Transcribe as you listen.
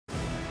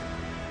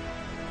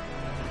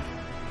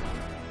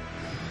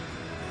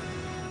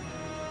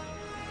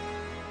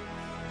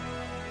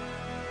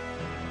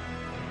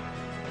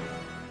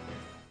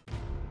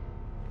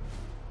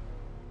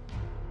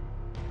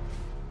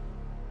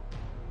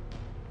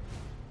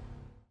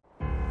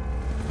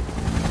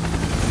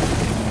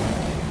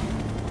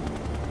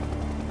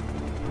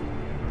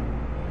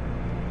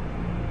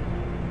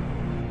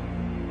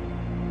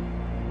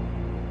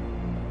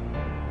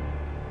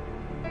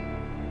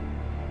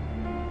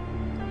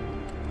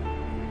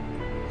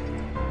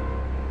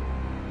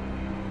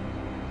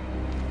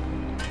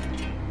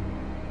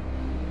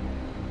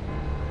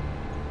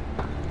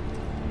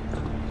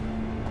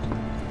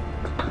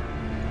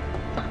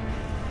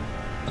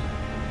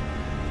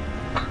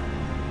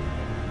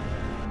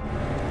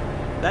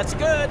That's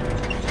good.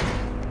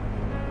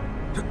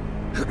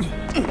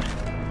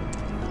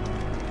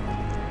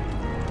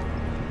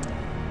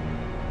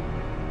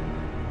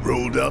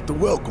 Rolled out the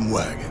welcome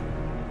wagon.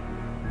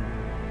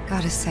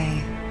 Gotta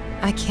say,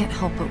 I can't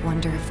help but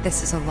wonder if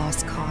this is a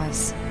lost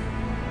cause.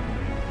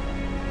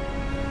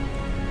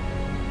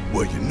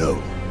 Well, you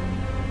know,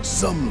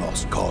 some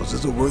lost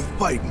causes are worth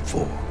fighting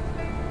for.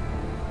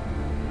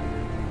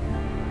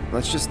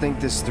 Let's just think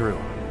this through.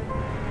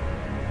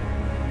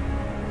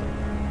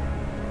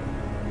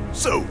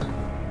 So,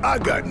 I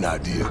got an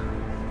idea.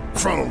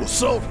 Frontal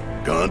assault,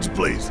 guns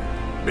blazing.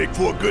 Make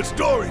for a good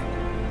story.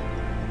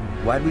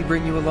 Why'd we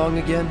bring you along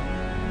again?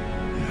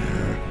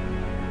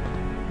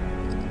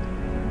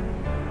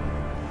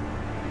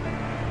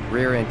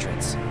 Rear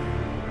entrance.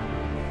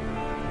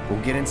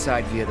 We'll get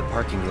inside via the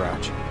parking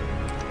garage.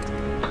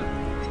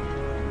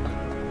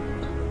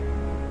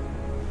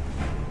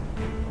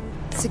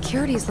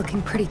 Security's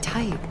looking pretty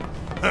tight.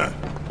 Huh.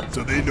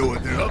 So they know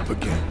what they're up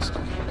against.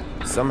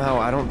 Somehow,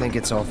 I don't think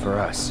it's all for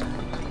us.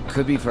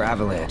 Could be for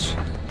Avalanche.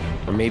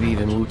 Or maybe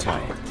even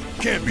Wu-Tai.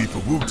 Can't be for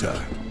Wu-Tai.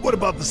 What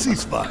about the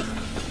ceasefire?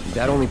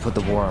 That only put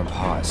the war on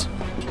pause.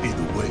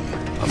 Either way,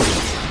 I'm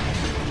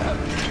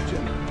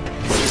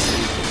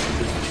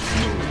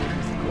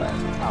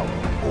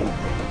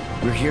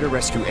We're here to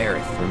rescue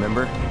Aerith,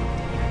 remember?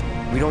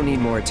 We don't need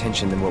more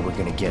attention than what we're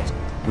gonna get.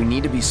 We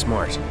need to be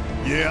smart.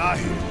 Yeah, I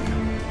hear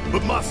you.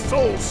 But my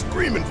soul's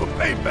screaming for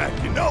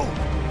payback, you know?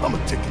 I'm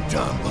a ticking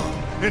time bomb.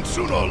 And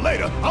sooner or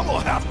later, I'm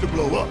gonna have to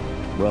blow up.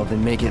 Well,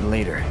 then make it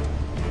later.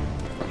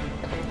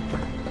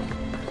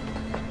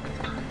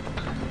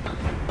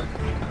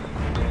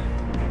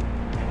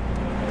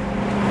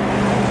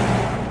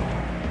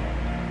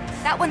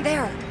 That one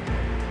there.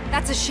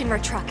 That's a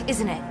Shinra truck,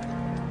 isn't it?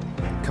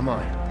 Come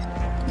on.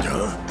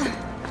 Huh?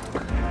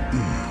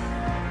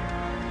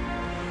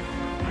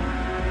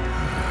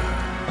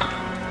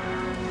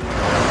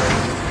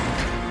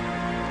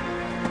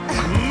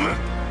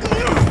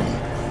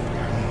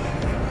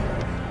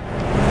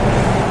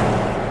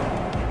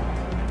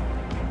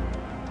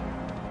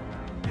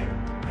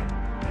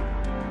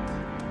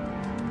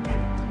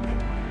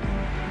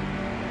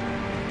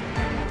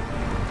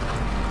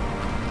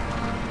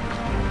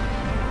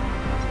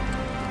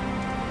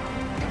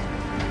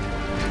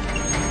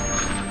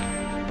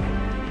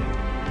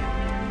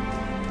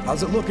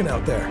 How's it looking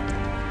out there?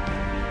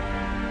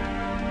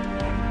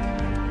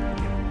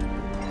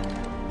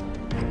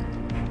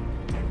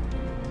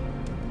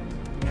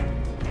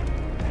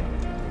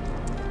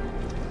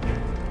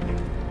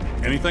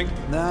 Anything?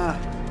 Nah.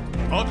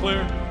 All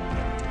clear.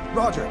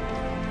 Roger.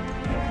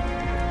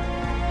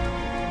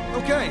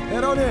 Okay,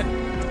 head on in.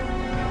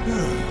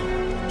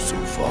 So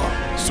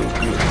far, so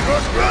good.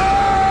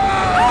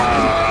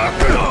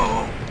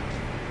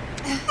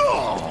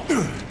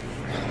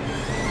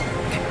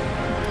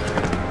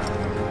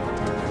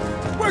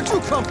 Where'd you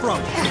come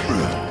from?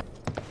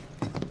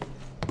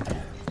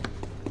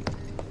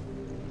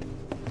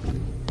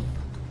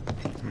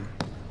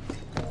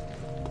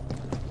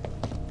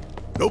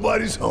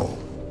 Nobody's home.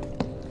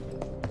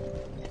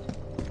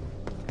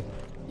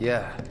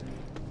 Yeah.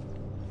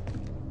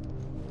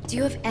 Do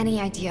you have any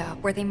idea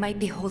where they might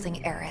be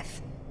holding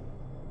Aerith?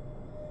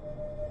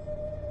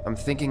 I'm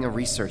thinking a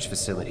research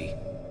facility.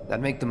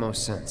 That'd make the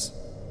most sense.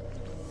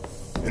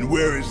 And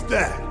where is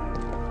that?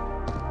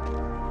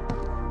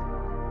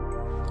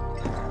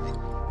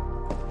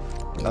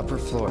 Upper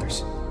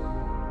floors.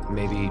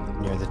 Maybe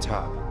near the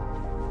top.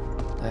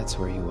 That's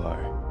where you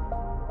are.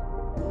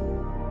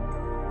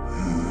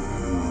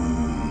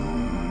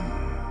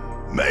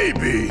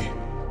 Maybe.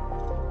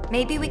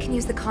 Maybe we can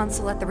use the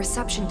console at the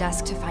reception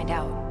desk to find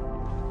out.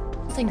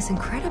 The thing's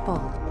incredible.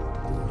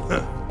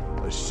 Huh.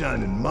 A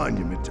shining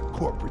monument to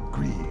corporate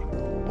greed.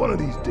 One of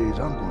these days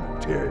I'm gonna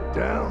tear it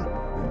down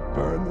and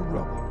burn the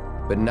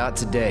rubble. But not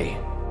today.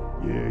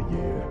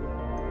 Yeah.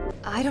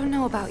 I don't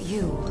know about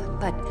you,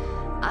 but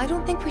I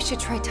don't think we should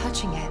try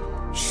touching it.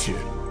 Shit,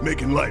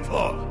 making life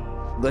hard.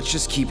 Let's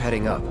just keep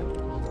heading up.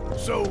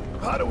 So,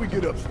 how do we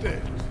get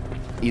upstairs?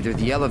 Either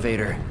the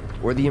elevator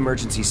or the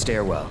emergency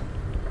stairwell.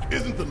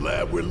 Isn't the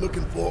lab we're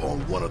looking for on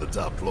one of the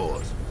top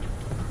floors?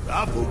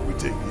 I vote we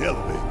take the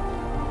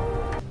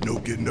elevator. No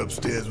getting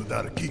upstairs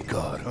without a key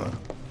card, huh?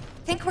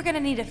 Think we're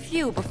gonna need a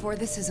few before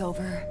this is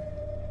over.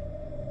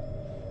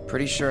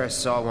 Pretty sure I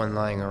saw one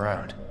lying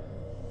around.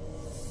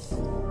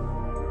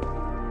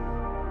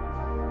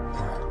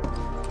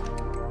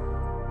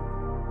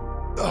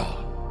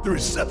 The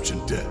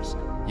reception desk.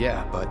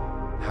 Yeah, but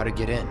how to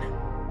get in?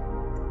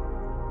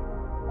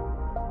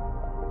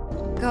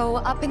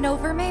 Go up and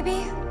over,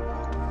 maybe?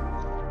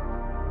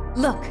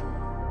 Look.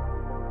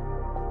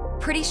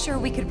 Pretty sure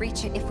we could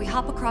reach it if we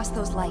hop across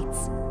those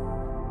lights.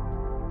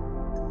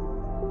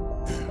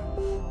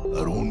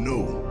 I don't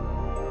know.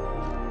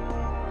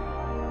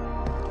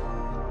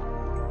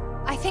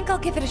 I think I'll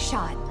give it a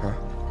shot. Huh?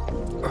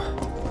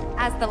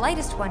 As the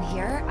lightest one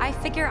here, I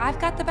figure I've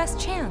got the best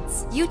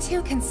chance. You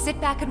two can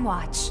sit back and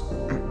watch.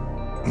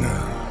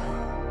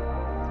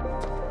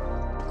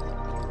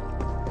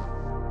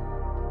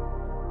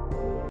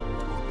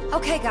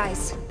 Okay,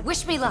 guys.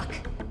 Wish me luck.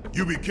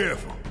 You be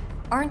careful.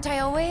 Aren't I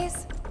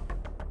always?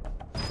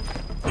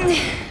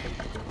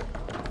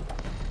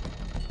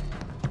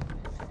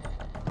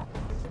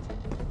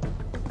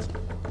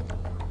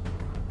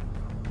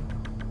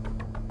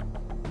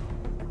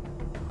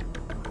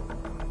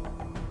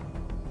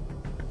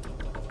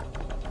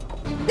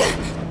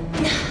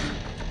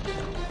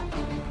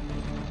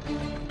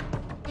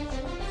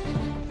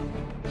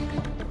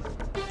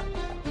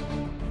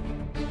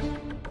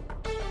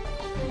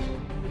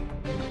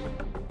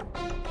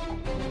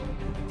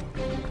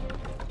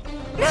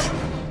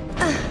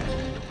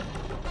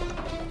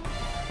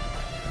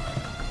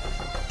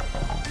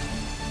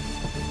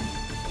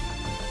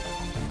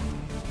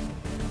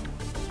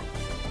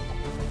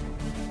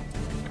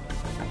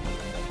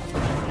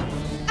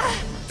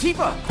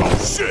 Tifa! Oh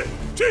shit!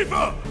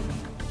 Tifa!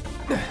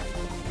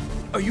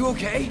 Are you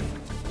okay?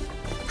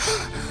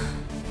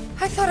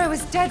 I thought I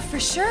was dead for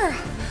sure.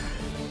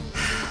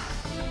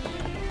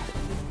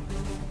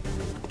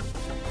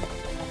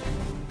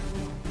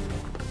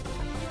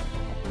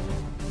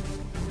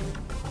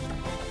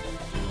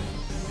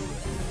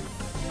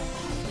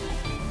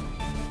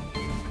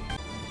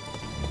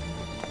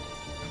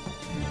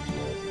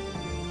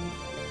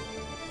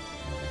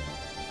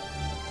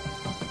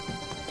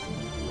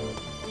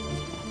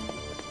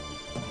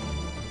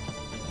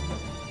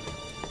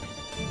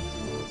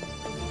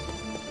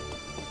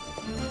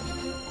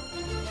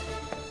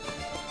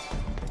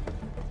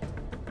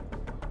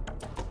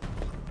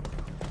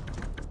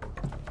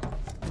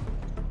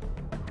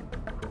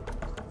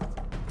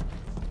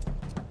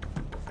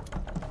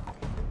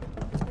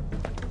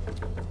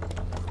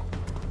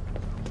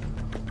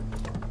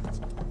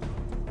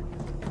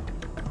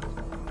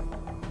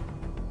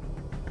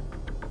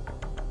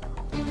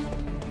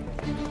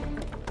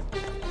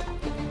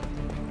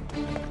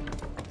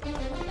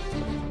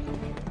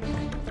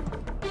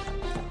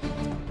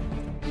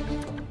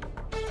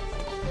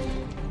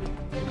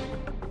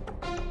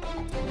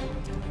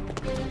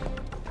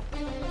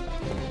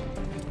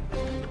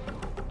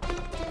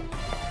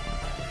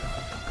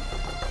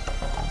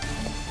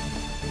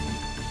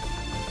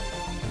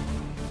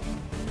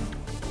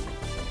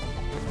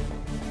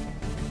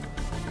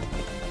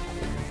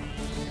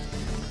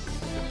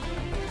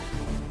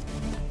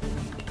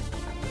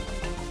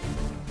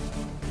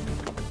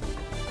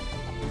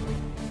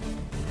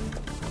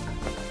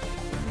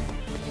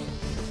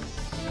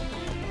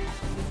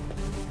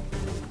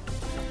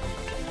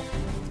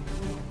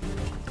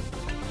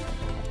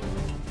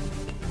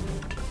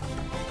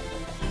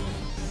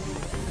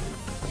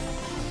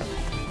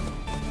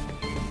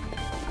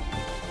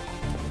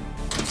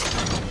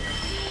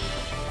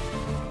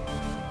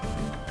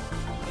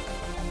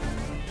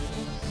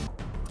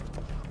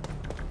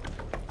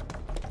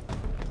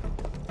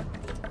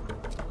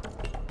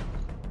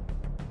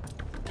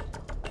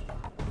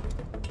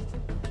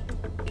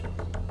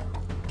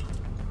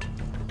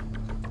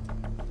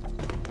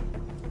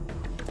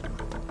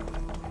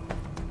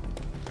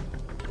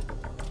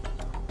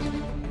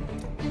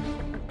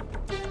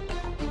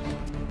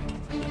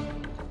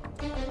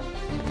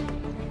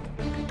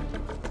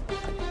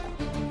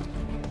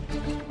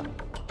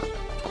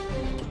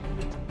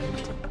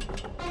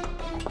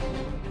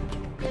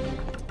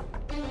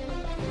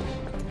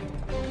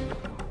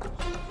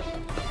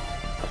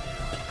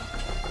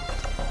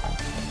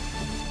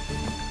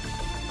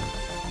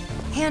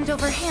 Hand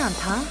over hand,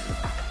 huh?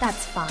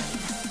 That's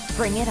fine.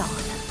 Bring it on.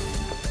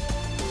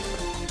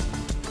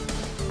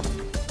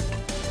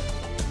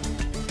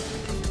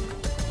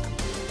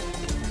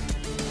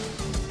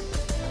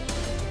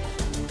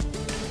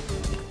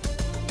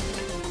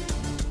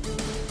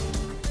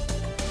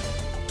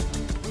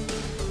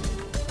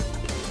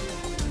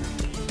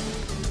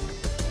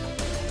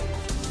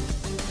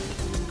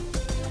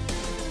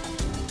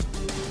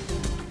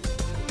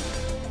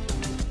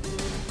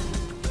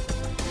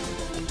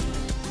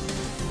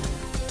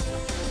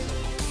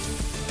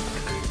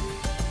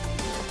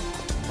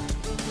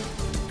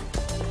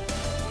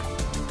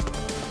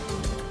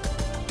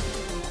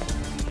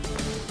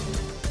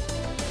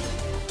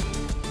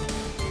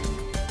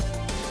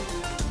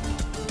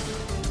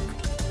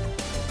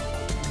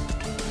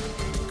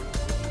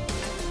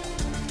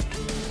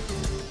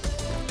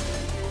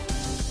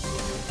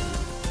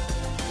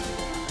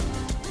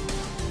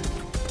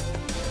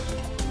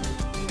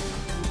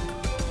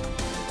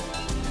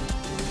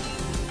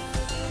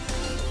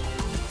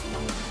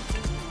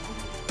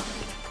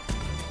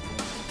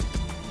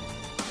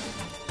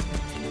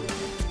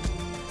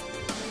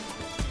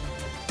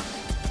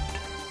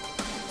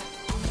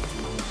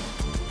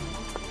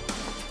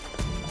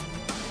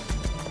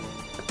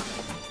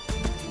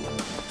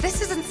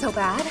 This isn't so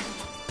bad.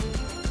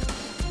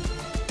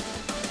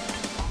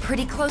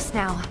 Pretty close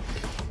now.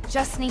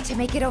 Just need to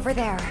make it over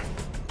there.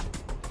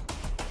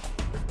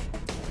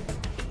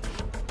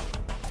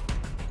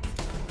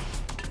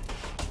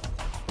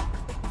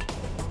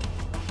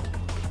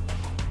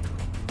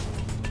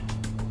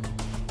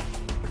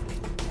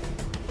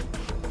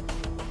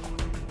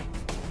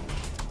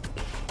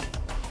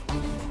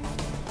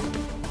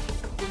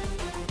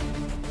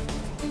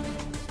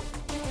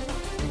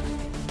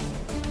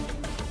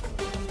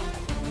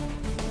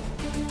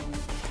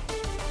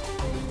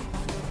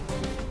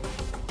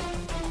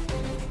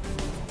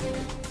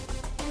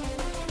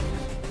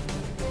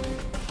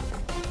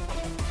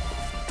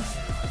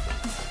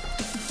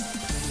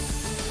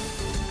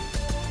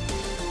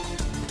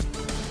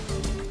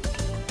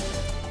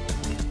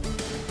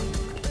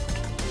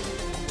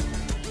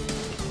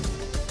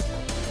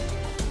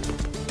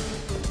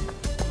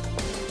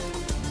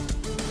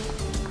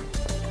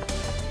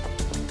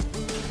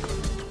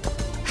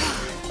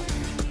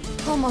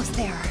 Almost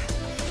there.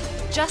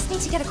 Just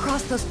need to get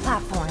across those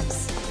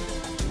platforms.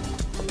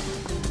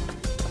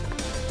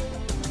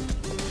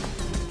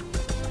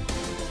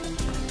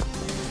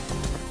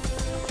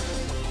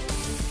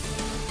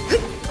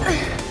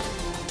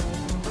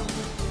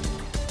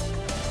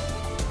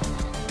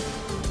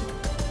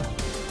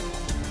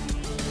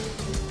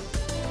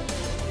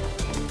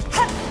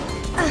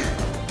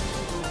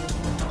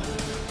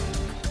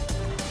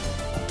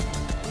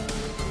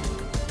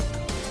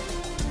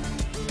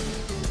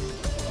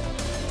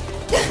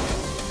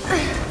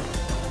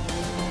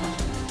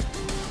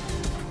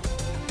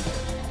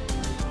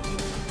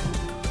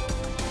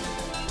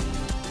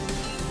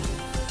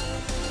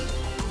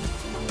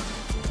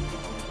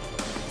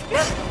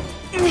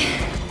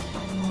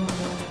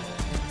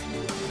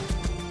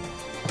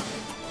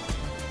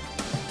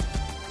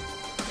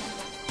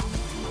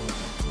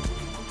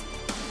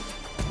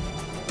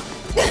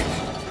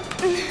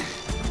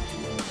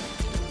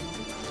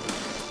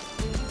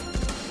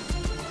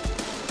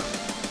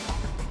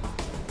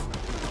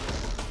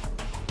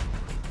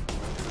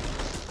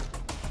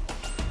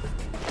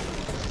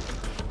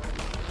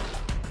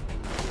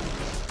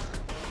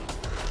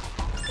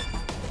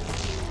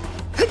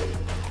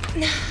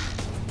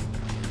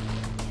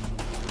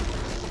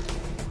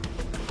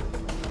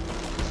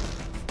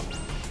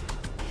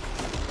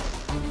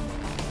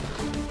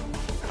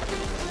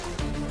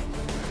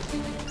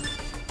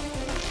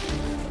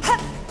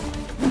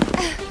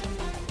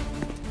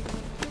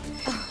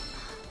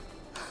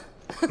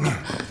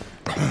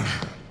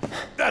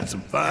 That's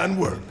some fine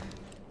work.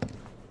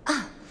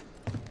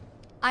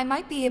 I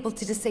might be able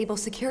to disable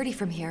security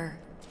from here.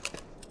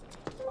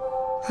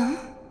 Huh?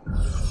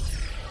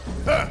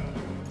 Ha!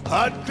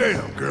 Hot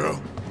damn,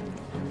 girl.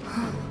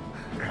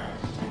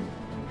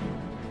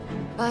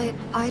 But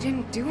I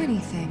didn't do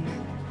anything.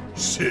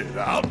 Shit,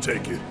 I'll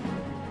take it.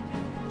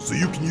 So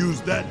you can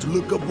use that to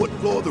look up what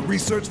floor the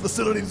research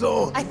facility's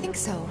on? I think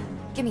so.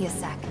 Give me a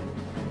sec.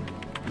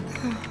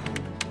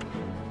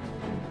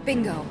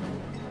 Bingo.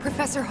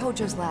 Professor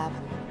Hojo's lab.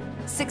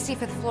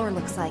 65th floor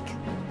looks like.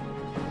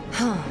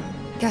 Huh.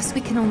 Guess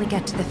we can only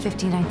get to the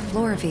 59th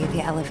floor via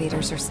the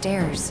elevators or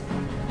stairs.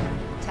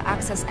 To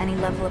access any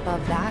level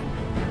above that,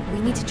 we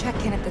need to check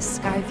in at the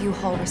Skyview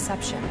Hall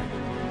reception.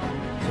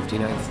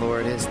 59th floor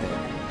it is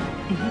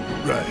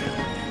then. Right.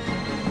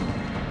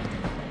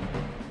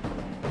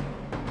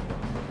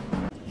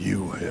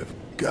 You have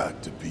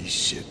got to be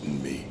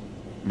shitting me.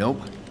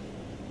 Nope.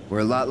 We're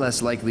a lot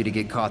less likely to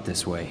get caught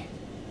this way.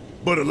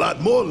 But a lot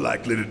more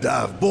likely to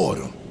die of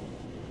boredom.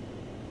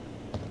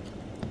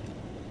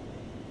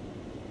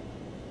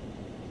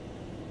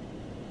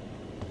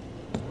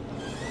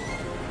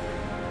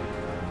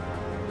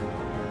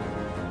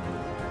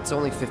 It's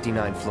only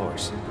 59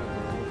 floors.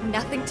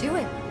 Nothing to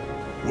it.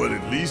 Well,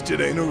 at least it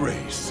ain't a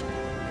race.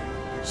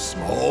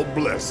 Small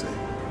blessing.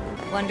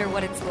 Wonder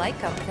what it's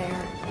like up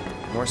there.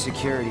 More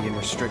security and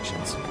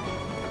restrictions.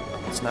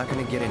 It's not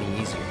gonna get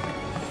any easier.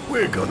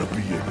 We're gonna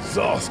be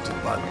exhausted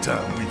by the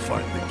time we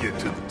finally get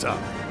to the top.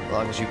 As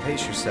long as you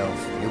pace yourself,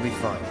 you'll be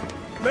fine.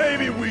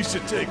 Maybe we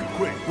should take a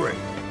quick break.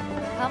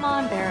 Come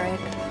on, Barrett.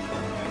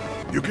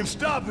 You can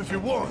stop if you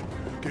want.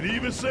 Can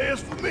even say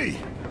it's for me.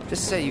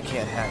 Just say you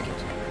can't hack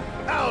it.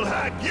 I'll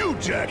hack you,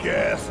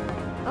 jackass!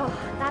 Oh,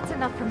 that's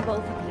enough from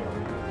both of you.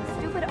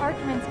 Stupid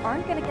arguments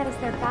aren't gonna get us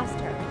there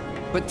faster.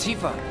 But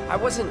Tifa, I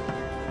wasn't...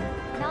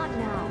 Not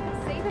now.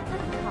 Save it for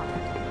the top.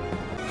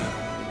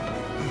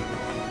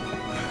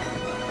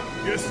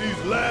 Guess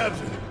these labs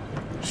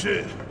and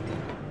shit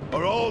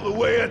are all the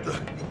way at the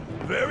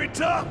very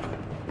top.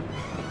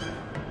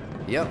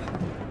 Yep.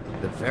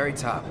 The very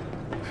top.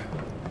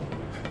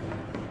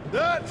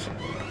 That's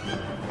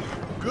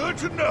good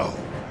to know.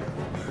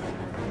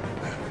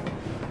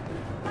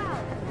 Wow.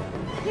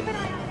 Keep an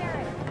eye on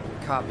Barrett.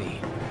 Copy.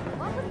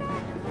 What was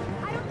that?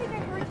 I don't think I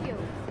heard you.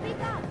 Speak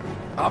up.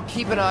 I'll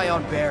keep an eye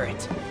on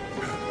Barrett.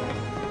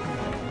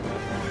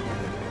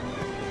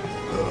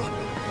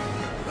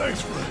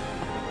 Thanks for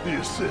the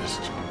assist.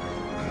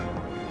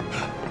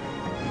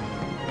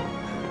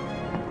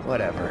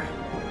 Whatever.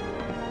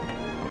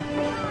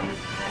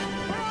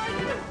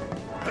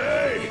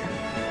 Hey!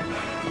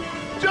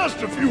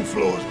 Just a few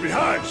floors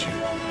behind you.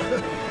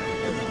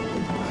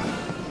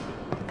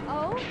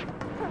 Oh?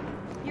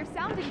 You're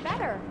sounding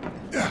better.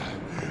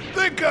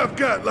 Think I've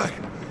got like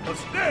a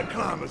stair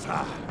climber's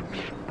high.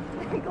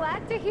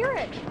 Glad to hear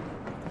it.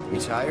 You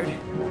tired?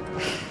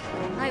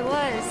 I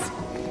was.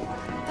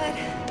 But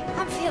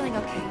I'm feeling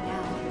okay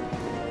now.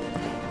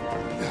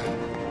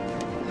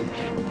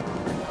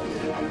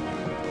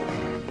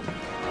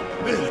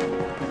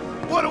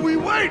 What are we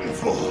waiting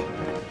for?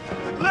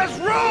 Let's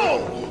roll!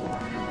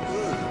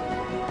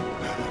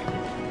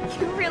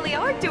 You really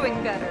are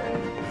doing better.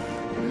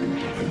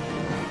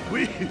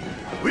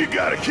 We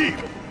gotta keep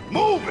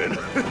moving.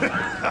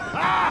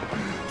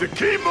 To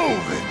keep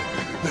moving.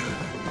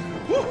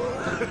 Woo.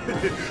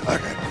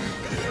 Okay.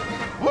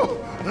 Woo.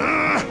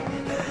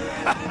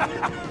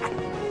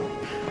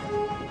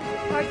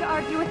 Hard to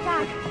argue with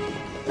that.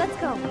 Let's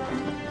go.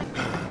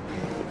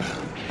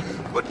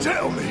 But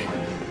tell me,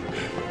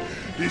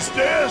 these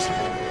stairs,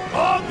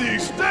 are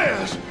these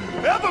stairs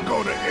ever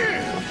gonna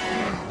end?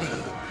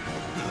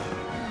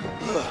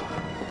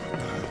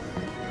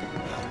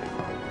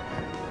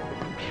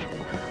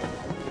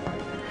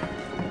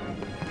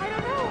 I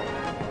don't know.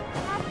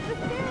 Perhaps the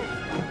stairs.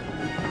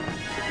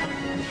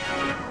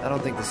 I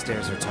don't think the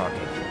stairs are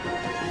talking.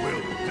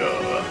 Well,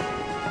 duh.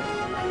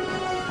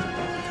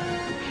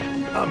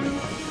 I mean,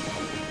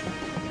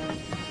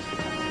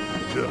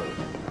 duh.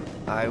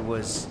 I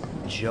was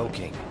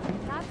joking.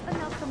 That's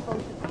enough from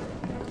both of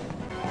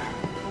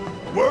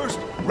you. Worst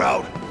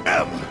route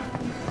ever.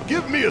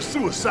 Give me a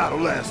suicidal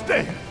last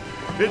stand.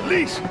 At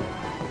least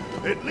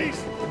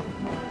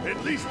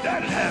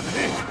that'd have it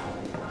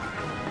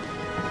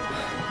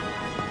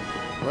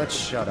in. Let's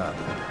shut up.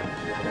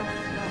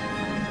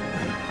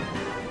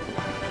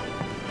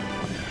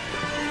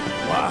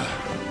 Why?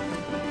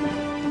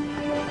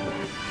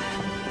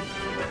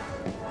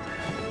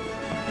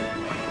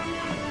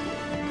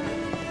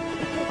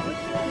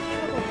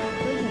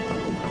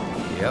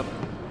 Yep.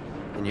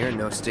 And you're in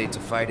no state to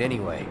fight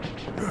anyway.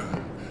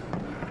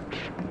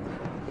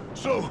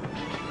 So,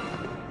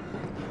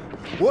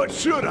 what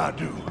should I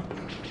do?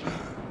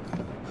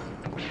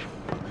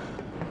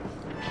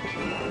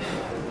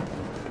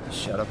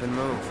 Shut up and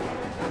move.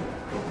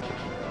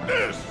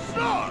 This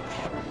sucks!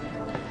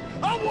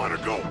 I want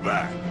to go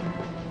back.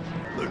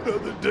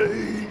 Another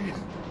day,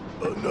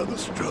 another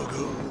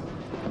struggle.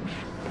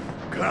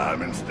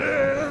 Climbing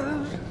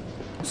stairs,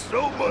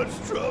 so much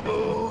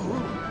trouble.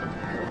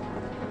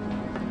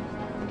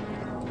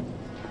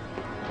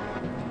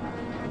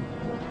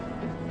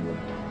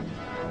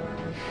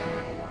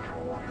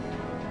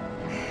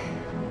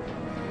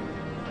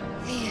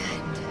 The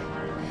end.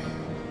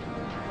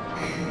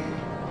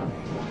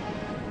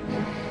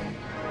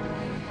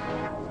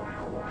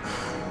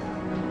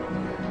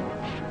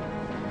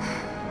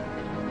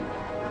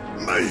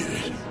 Made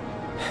it.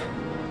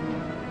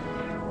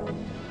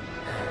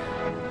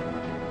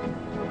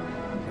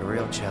 The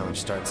real challenge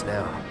starts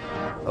now.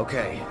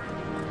 Okay,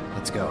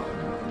 let's go.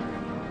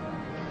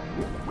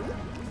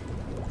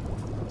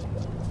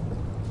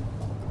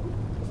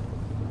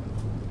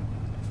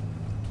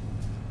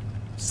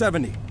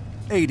 $70,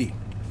 $80,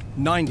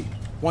 $90,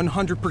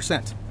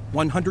 100%,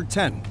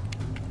 110.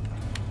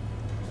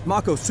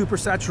 Mako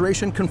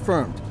supersaturation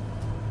confirmed.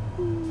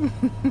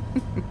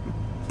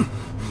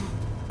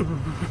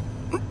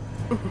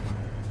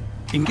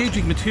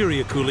 Engaging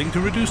materia cooling to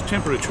reduce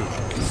temperature.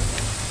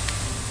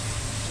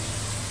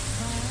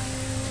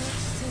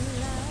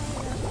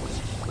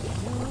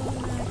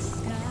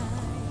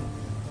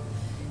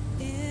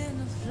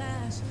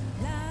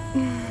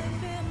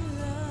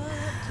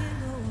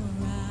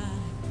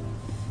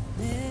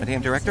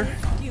 Madam Director,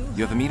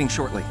 you have a meeting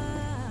shortly.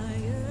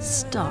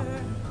 Stop.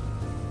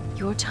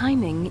 Your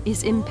timing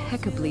is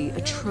impeccably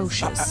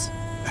atrocious.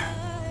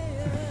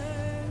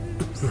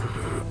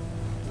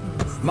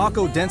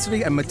 Mako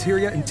density and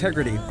materia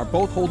integrity are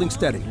both holding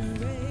steady.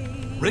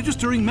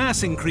 Registering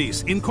mass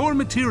increase in core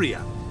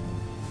materia.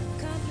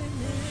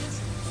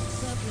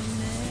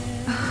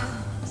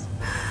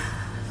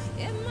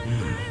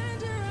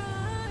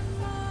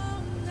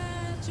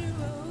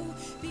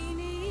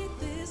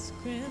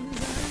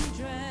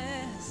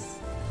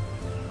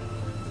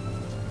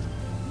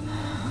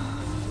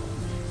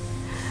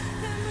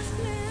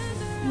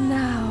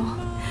 Now,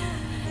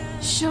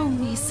 show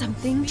me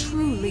something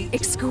truly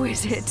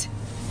exquisite.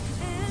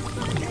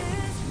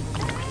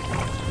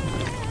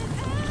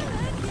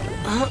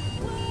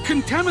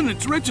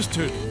 Contaminants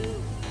registered.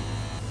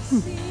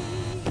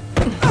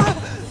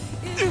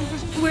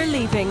 We're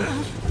leaving.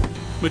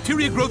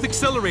 Materia growth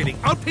accelerating,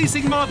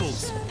 outpacing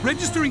models.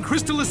 Registering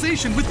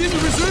crystallization within the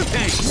reserve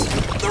tanks.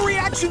 The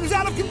reaction is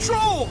out of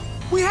control!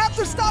 We have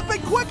to stop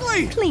it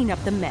quickly! Clean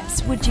up the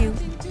mess, would you?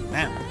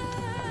 Ma'am.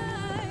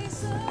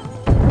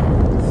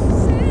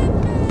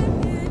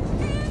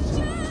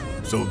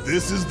 So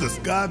this is the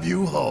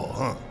Skyview Hall,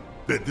 huh?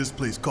 Bet this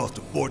place cost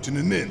a fortune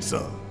and then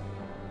some.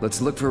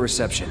 Let's look for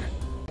reception.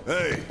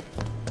 Hey,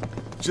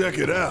 check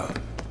it out.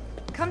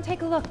 Come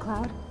take a look,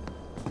 Cloud.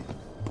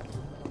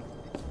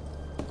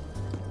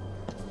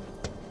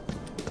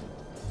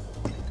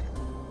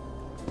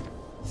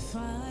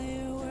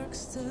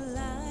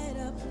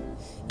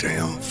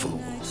 Damn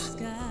fools.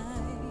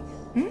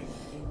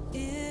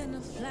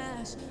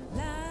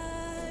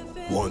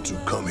 Ones who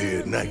come here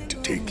at night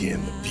to take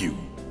in the view.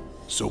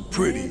 So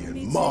pretty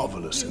and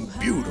marvelous and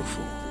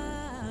beautiful.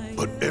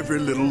 But every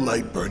little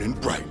light burning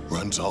bright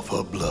runs off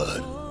her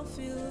blood.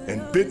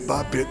 And bit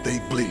by bit they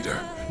bleed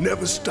her,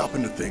 never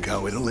stopping to think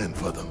how it'll end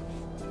for them.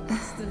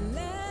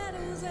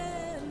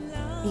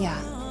 Yeah.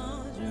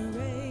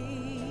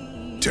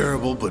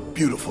 Terrible but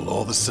beautiful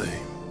all the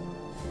same.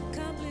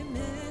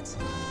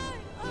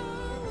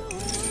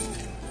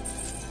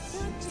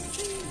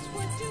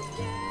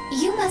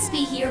 You must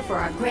be here for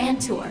our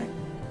grand tour.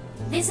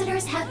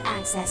 Visitors have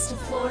access to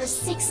floors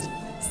 60,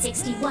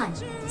 61,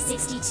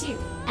 62,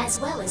 as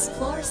well as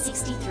floor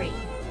 63.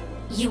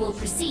 You will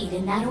proceed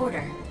in that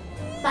order.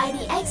 By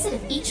the exit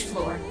of each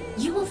floor,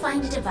 you will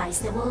find a device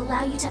that will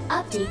allow you to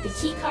update the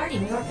keycard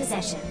in your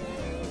possession,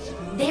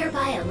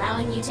 thereby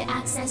allowing you to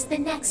access the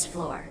next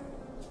floor.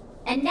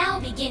 And now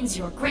begins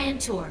your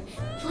grand tour.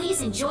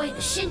 Please enjoy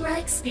the Shinra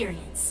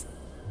experience.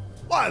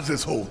 Why has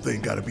this whole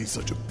thing gotta be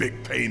such a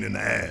big pain in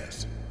the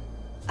ass?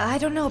 I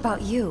don't know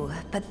about you,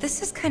 but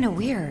this is kind of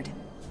weird.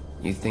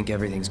 You think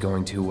everything's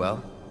going too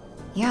well?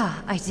 Yeah,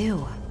 I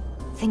do.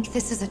 Think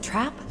this is a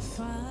trap?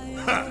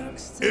 Ha!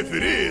 If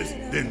it is,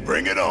 then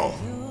bring it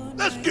on.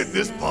 Let's get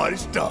this party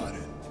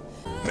started.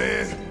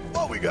 Man,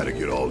 why we gotta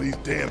get all these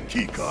damn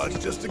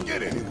keycards just to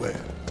get anywhere?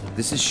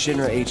 This is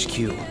Shinra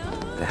HQ.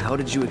 The hell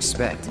did you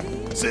expect?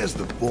 Says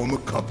the former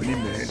company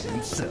man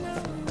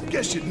himself.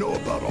 Guess you know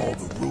about all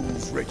the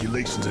rules,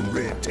 regulations, and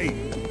red tape.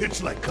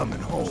 It's like coming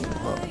home,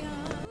 huh?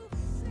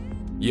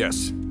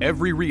 Yes,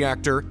 every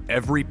reactor,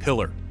 every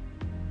pillar.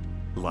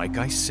 Like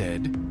I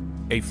said,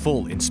 a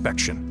full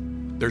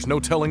inspection. There's no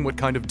telling what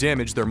kind of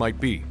damage there might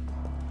be.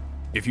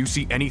 If you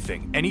see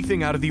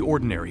anything out of the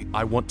ordinary,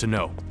 I want to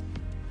know.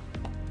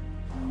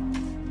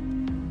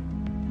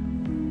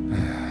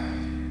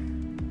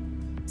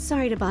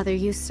 Sorry to bother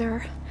you,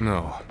 sir.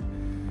 No,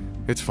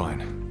 it's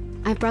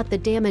fine. I've brought the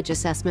damage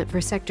assessment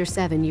for Sector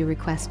 7 you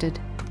requested.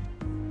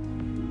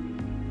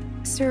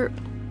 Sir,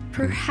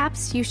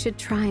 perhaps you should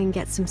try and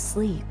get some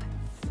sleep.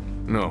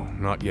 No,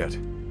 not yet.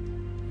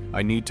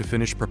 I need to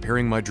finish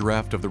preparing my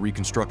draft of the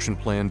reconstruction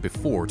plan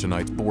before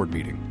tonight's board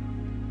meeting.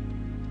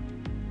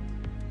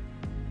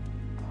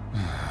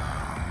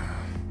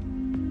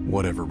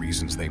 Whatever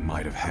reasons they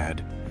might have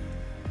had,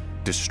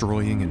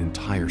 destroying an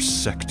entire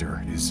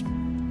sector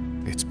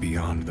it's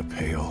beyond the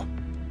pale.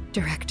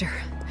 Director,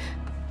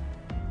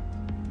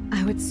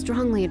 I would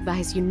strongly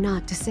advise you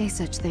not to say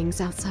such things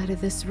outside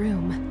of this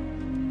room.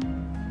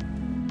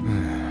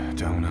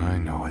 Don't I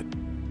know it?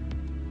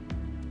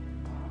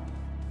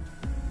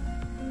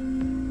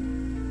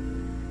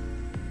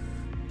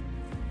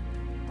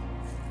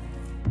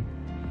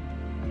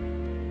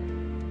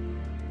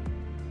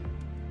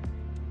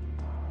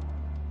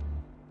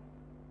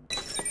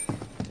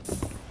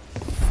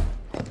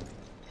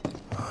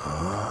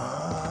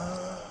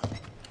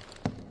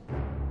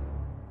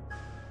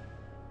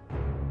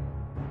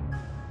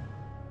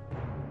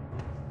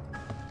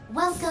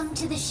 Welcome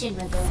to the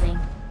Shinra building,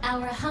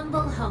 our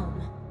humble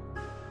home.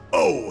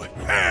 Oh,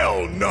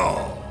 hell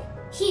no!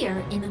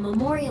 Here, in the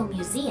Memorial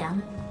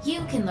Museum,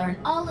 you can learn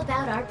all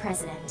about our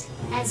president,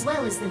 as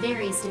well as the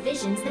various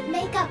divisions that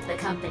make up the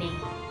company.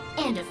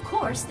 And of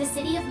course, the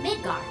city of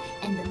Midgar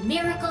and the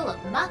miracle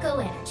of Mako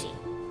energy.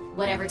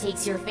 Whatever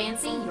takes your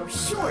fancy, you're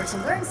sure to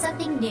learn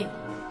something new.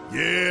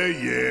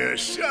 Yeah,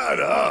 shut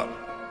up!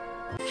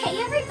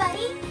 Hey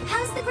everybody,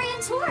 how's the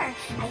grand tour?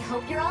 I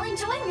hope you're all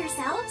enjoying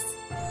yourselves.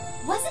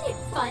 Wasn't it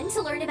fun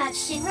to learn about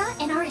Shinra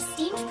and our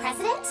esteemed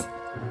president?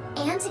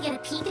 And to get a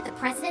peek at the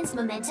president's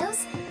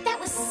mementos? That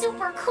was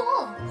super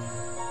cool!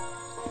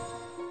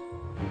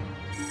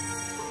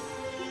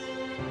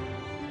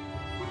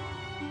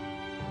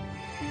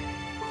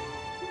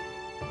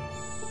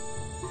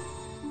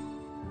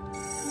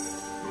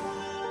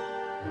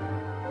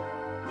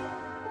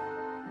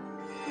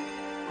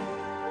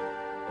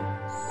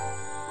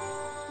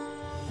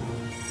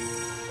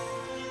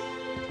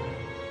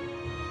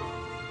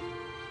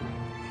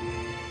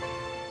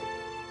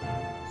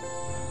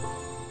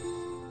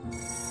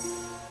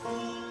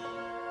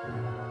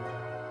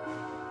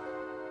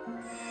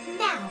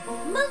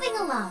 Moving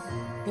along,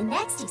 the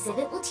next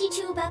exhibit will teach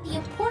you about the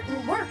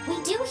important work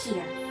we do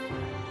here,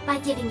 by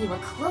giving you a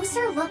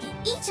closer look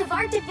at each of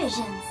our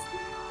divisions.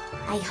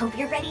 I hope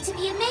you're ready to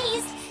be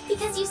amazed,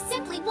 because you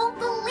simply won't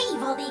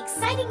believe all the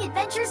exciting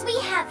adventures we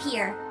have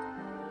here.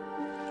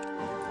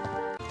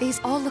 These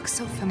all look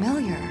so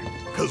familiar.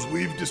 'Cause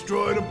we've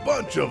destroyed a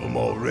bunch of them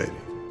already.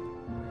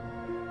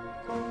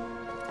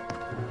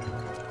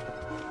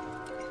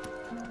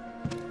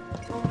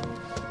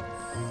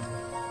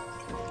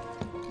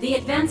 The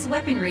Advanced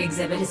Weaponry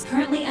exhibit is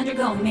currently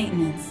undergoing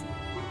maintenance.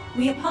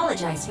 We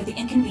apologize for the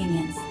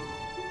inconvenience.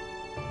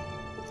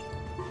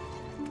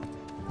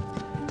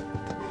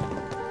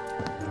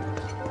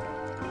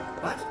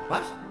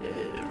 What?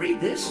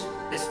 Read this?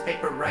 This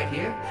paper right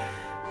here?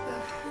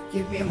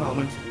 Give me a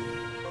moment.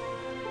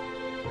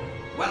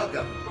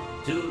 Welcome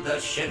to the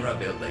Shinra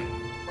building.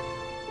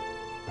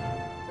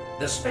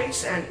 The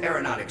Space and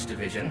Aeronautics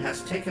Division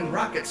has taken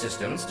rocket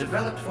systems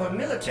developed for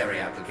military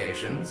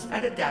applications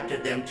and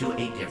adapted them to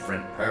a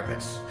different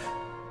purpose.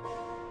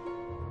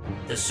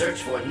 The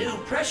search for new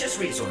precious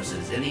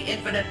resources in the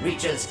infinite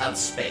reaches of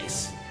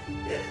space.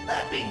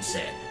 That being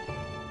said,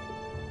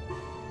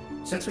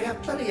 since we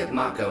have plenty of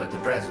Mako at the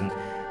present,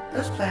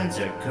 those plans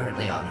are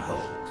currently on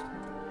hold.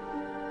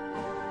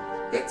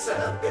 It's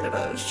a bit of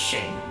a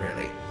shame,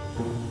 really.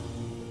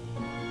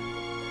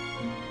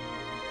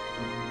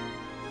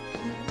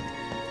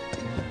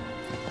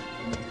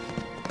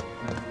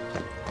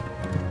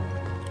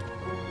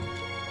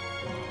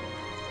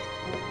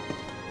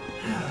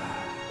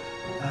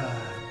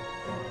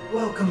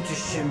 Welcome to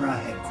Shinra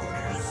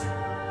headquarters.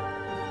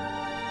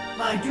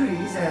 My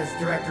duties as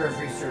Director of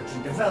Research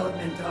and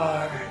Development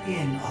are,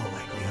 in all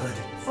likelihood,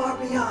 far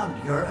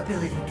beyond your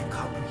ability to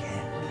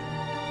comprehend.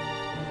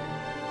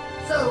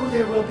 So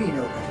there will be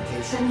no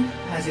replication,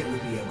 as it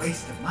would be a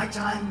waste of my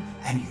time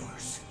and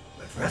yours.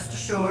 But rest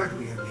assured,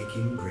 we are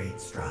making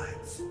great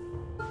strides.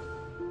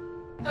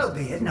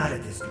 Albeit not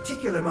at this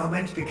particular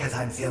moment, because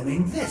I'm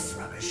filming this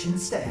rubbish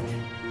instead.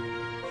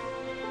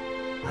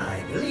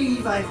 I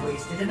believe I've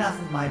wasted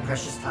enough of my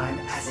precious time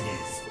as it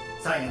is.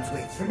 Science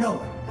waits for no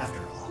one, after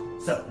all.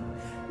 So,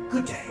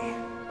 good day.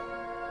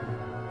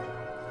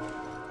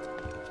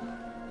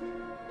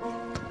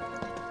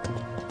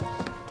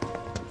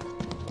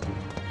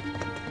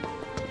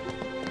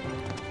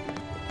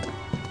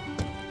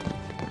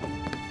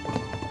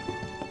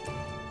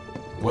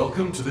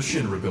 Welcome to the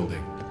Shinra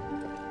building.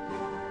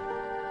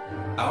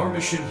 Our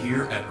mission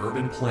here at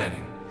Urban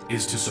Planning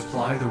is to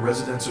supply the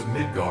residents of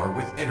Midgar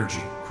with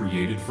energy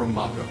created from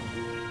Mako.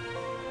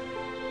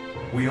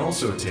 We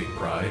also take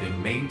pride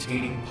in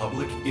maintaining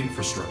public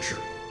infrastructure,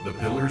 the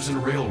pillars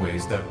and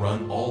railways that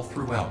run all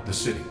throughout the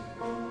city.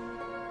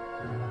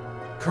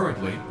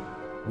 Currently,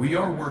 we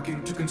are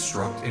working to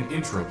construct an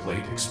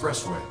intraplate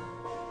expressway.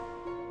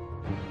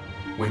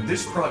 When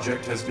this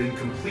project has been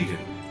completed,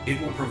 it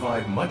will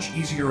provide much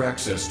easier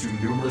access to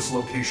numerous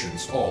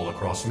locations all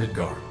across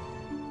Midgar.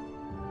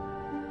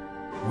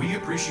 We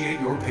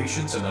appreciate your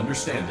patience and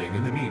understanding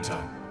in the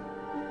meantime.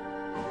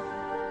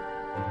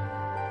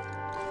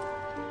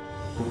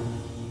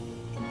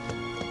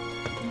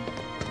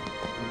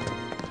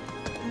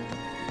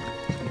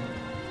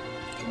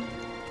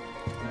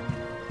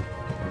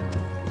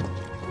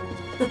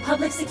 The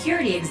public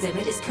security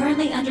exhibit is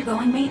currently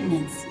undergoing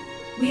maintenance.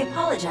 We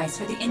apologize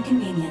for the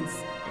inconvenience.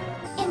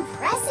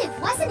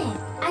 Impressive, wasn't it?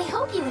 I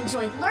hope you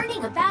enjoyed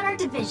learning about our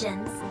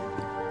divisions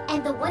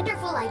and the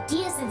wonderful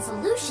ideas and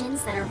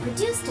solutions that are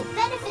produced to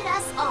benefit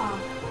us all.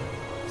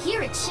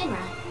 Here at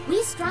Shinra,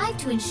 we strive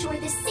to ensure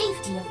the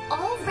safety of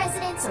all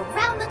residents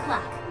around the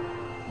clock.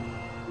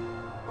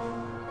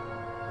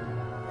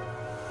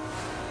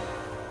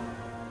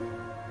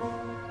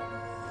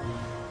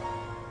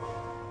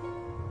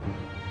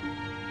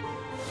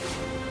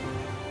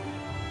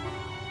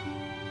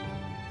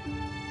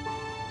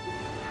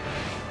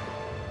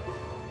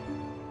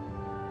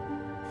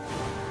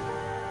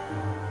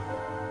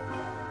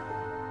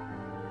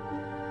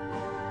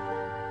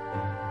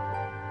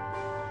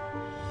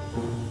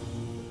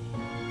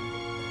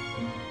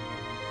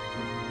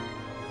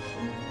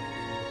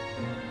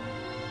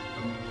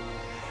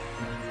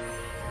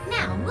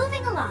 Now,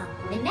 moving along,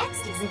 the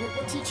next exhibit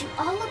will teach you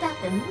all about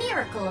the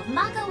miracle of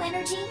Mako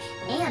energy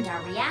and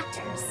our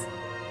reactors,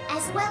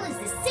 as well as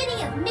the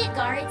city of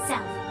Midgar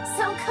itself.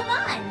 So come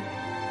on!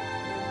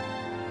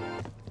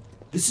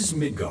 This is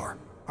Midgar,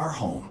 our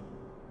home,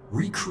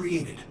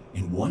 recreated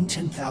in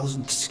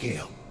 1/10,000th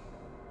scale.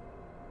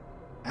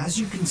 As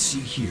you can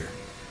see here,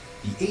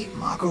 the 8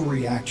 Mako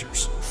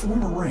reactors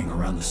form a ring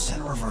around the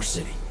center of our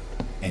city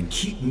and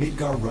keep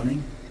Midgar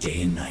running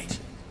day and night.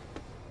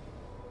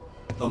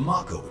 The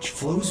Mako which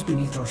flows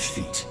beneath our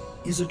feet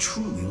is a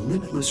truly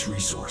limitless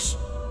resource.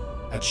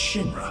 At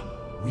Shinra,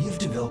 we have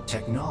developed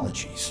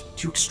technologies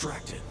to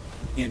extract it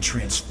and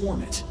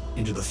transform it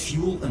into the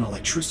fuel and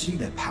electricity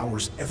that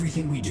powers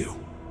everything we do.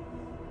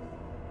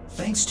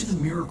 Thanks to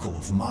the miracle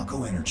of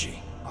Mako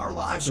energy, our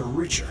lives are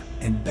richer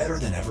and better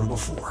than ever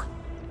before.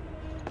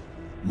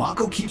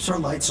 Mako keeps our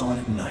lights on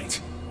at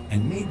night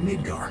and made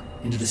Midgar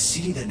into the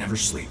city that never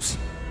sleeps.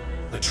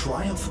 A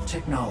triumph of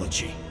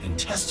technology and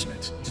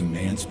testament to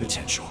man's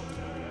potential.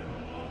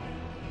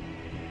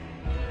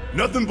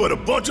 Nothing but a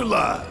bunch of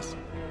lies.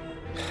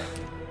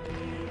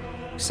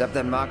 Except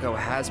that Mako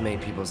has made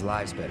people's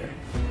lives better.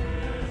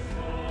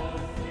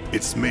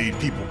 It's made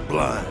people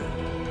blind.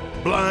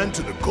 Blind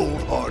to the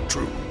cold, hard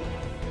truth.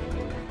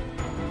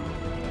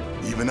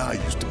 Even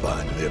I used to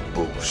buy into their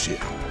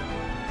bullshit.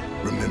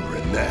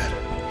 Remembering that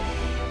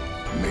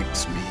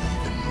makes me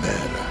even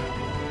madder.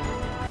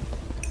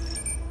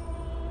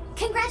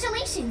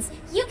 Congratulations!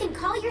 You can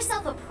call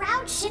yourself a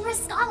proud Shinra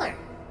scholar!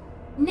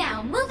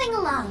 Now, moving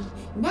along.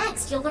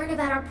 Next, you'll learn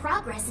about our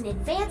progress in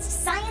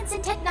advanced science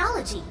and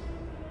technology.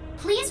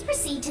 Please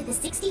proceed to the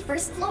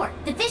 61st floor,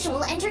 the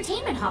Visual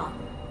Entertainment Hall.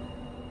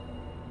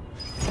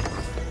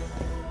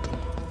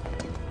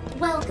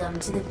 Welcome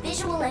to the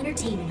Visual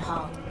Entertainment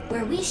Hall,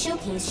 where we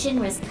showcase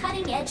Shinra's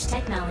cutting-edge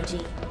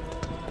technology.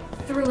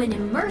 Through an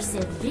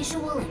immersive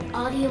visual and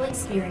audio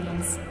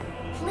experience,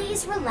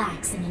 please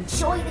relax and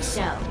enjoy the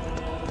show.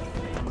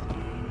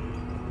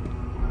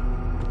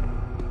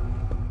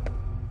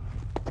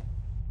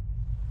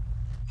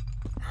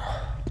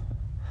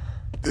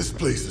 This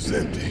place is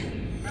empty.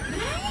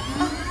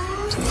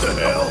 What the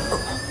hell?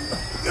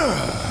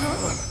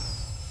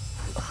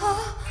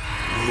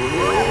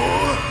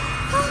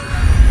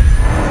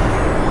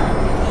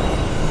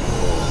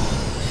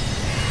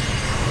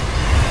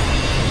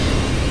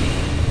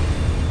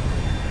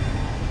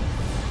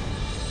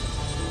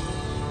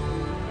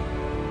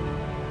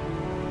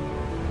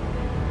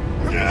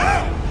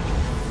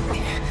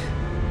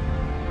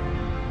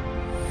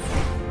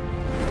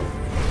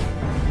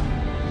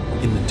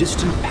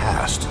 distant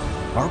past,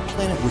 our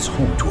planet was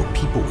home to a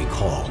people we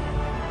call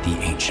the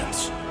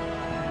Ancients.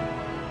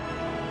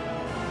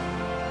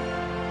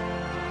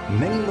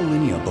 Many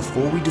millennia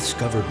before we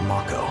discovered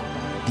Mako,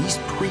 these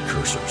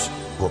precursors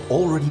were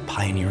already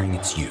pioneering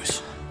its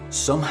use.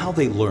 Somehow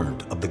they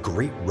learned of the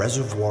great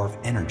reservoir of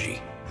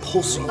energy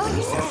pulsing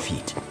beneath their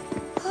feet.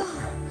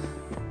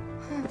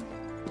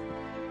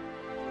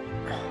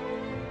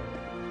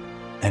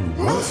 And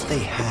once they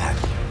had,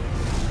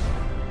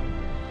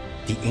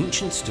 the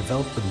Ancients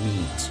developed the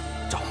means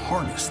to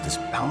harness this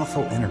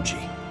bountiful energy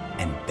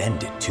and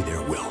bend it to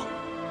their will.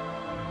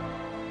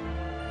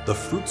 The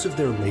fruits of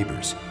their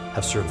labors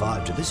have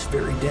survived to this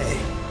very day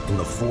in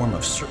the form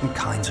of certain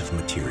kinds of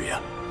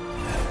materia.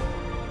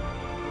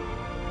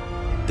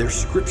 Their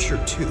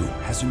scripture, too,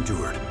 has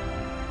endured.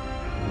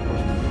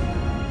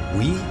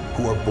 We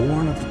who are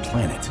born of the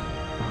planet,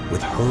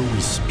 with her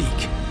we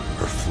speak,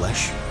 her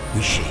flesh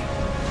we shape.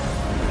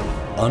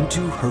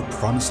 Unto her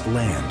promised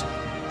land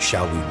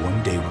shall we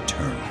one day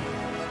return.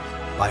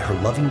 By her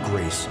loving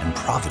grace and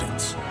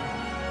providence,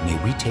 may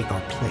we take our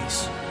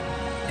place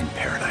in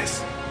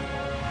paradise.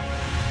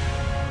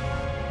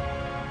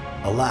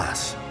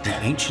 Alas, the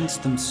Ancients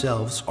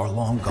themselves are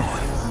long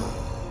gone.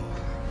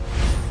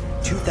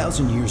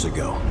 2,000 years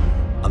ago,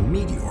 a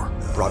meteor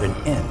brought an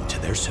end to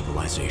their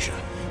civilization.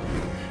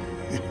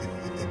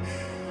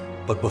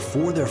 But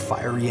before their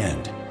fiery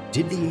end,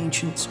 did the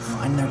Ancients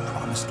find their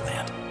promised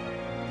land?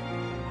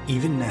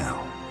 Even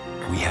now,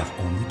 we have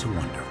only to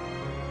wonder.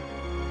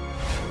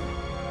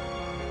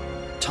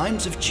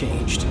 Times have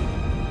changed,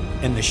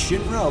 and the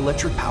Shinra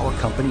Electric Power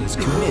Company is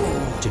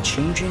committed to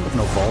changing and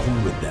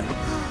evolving with them.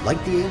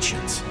 Like the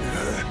Ancients,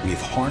 we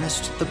have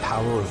harnessed the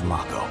power of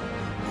Mako.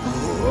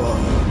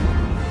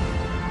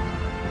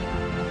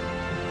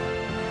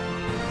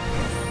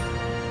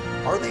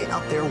 Are they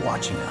out there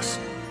watching us,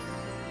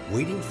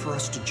 waiting for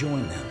us to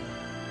join them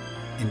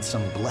in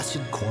some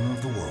blessed corner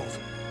of the world?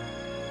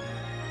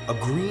 A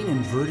green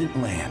and verdant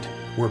land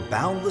where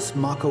boundless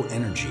Mako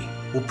energy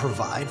will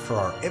provide for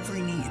our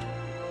every need.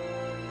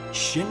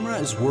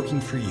 Shinra is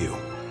working for you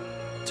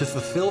to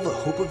fulfill the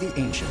hope of the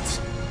Ancients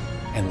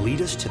and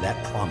lead us to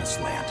that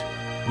promised land.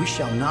 We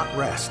shall not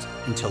rest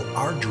until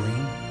our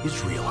dream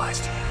is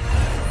realized.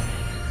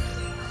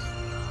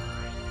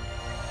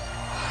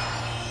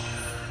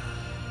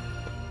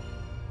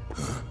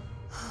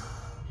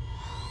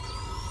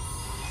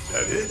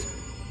 That it?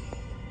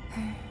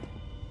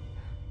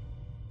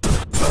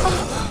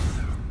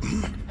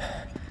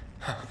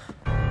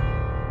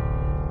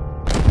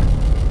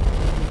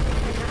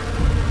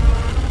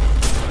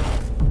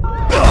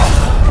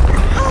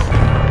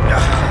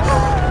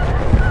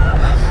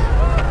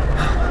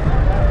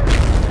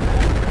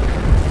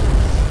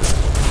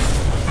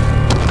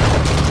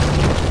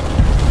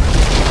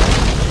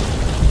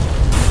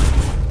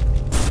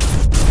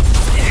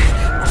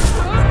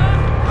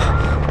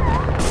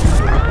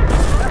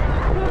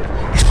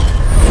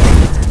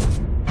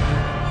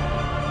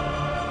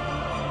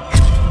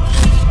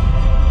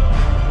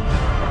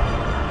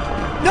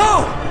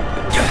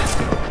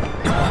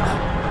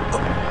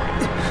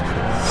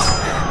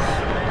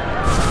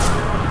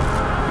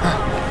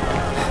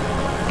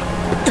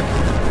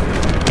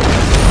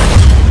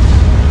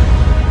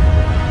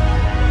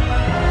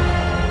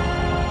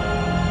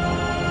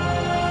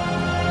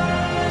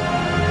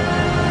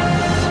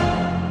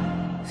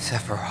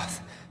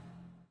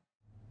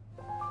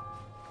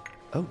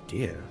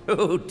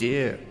 Oh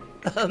dear,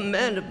 a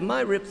man of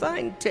my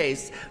refined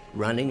taste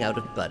running out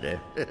of butter.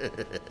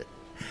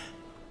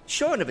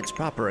 Shorn of its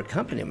proper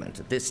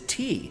accompaniment, this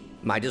tea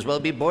might as well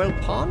be boiled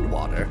pond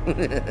water.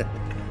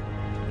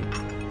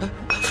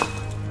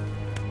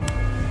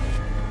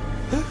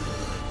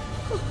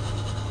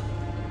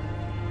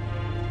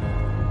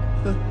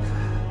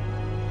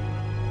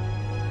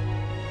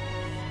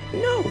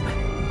 No,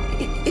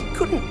 it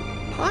couldn't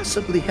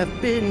possibly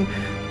have been...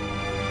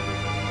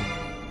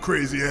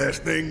 Crazy-ass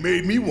thing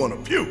made me want to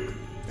puke.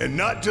 And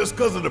not just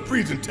because of the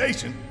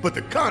presentation, but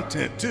the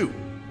content, too.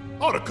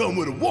 Ought to come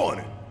with a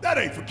warning. That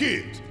ain't for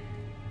kids.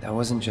 That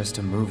wasn't just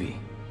a movie.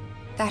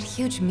 That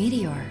huge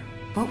meteor,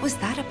 what was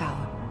that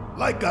about?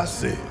 Like I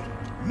said,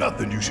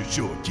 nothing you should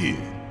show a kid.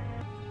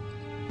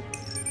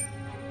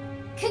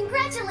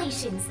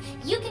 Congratulations!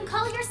 You can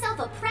call yourself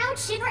a proud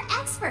Shinra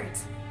expert!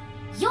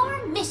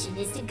 Your mission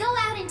is to go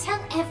out and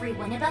tell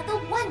everyone about the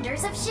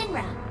wonders of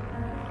Shinra.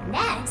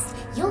 Next,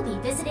 you'll be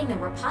visiting the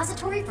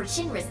repository for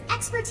Shinra's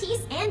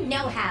expertise and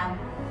know-how.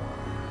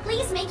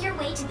 Please make your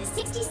way to the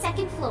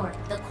 62nd floor,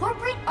 the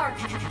corporate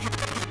archive.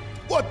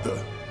 What the?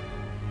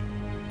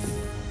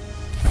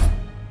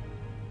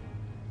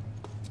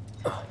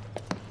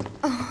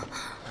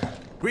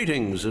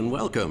 Greetings and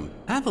welcome.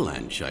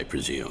 Avalanche, I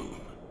presume.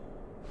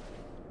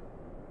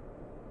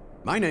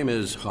 My name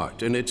is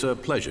Hart, and it's a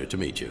pleasure to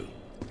meet you.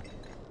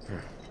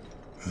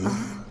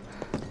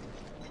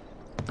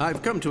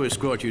 I've come to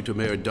escort you to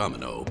Mayor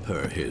Domino,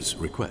 per his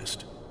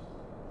request.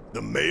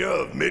 The mayor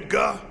of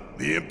Midgar?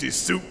 The empty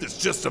suit that's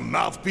just a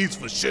mouthpiece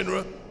for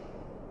Shinra?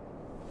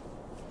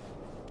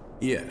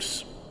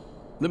 Yes.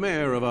 The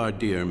mayor of our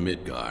dear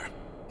Midgar.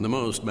 The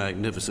most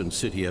magnificent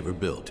city ever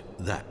built.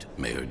 That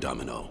Mayor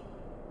Domino.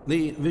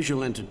 The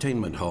visual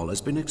entertainment hall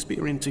has been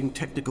experiencing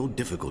technical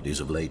difficulties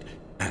of late,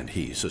 and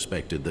he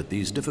suspected that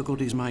these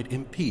difficulties might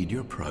impede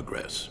your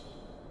progress.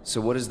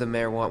 So what does the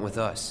mayor want with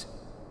us?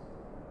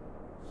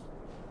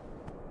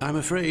 I'm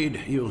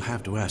afraid you'll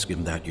have to ask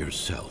him that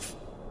yourself.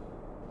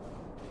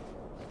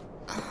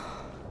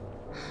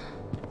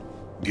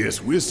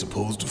 Guess we're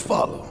supposed to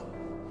follow.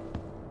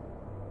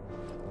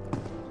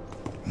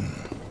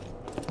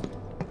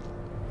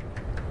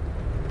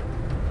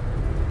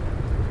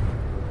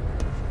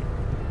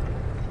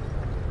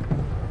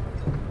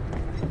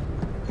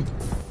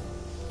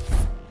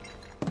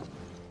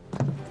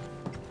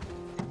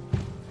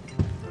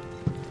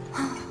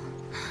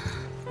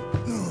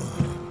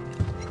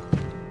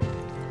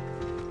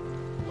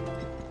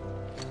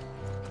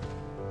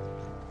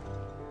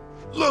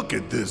 Look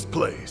at this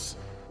place.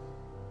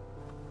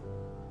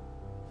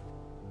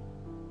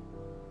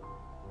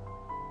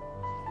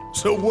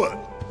 So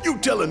what? You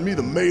telling me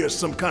the mayor's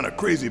some kind of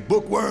crazy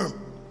bookworm?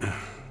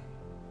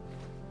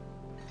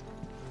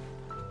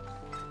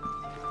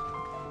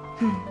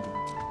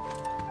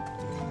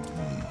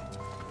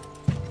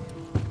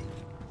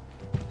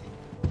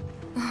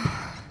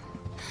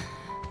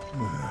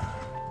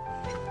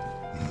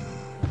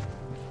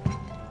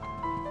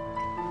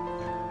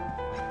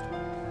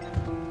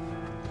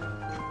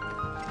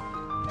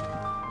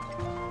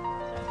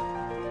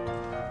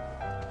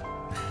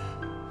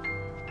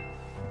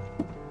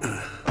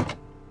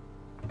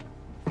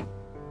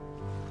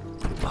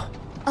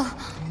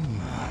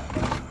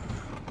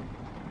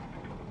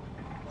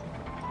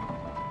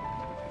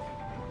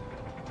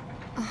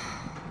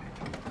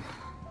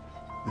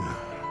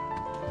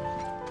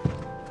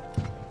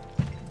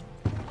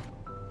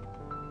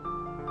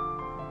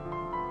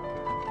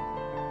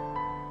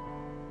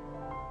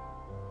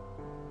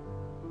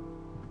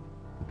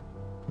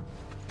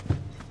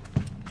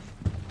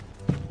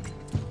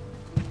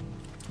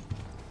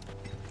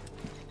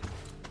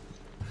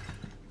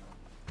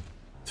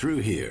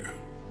 Through here.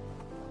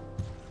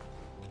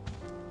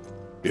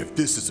 If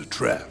this is a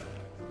trap,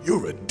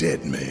 you're a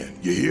dead man,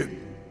 you hear?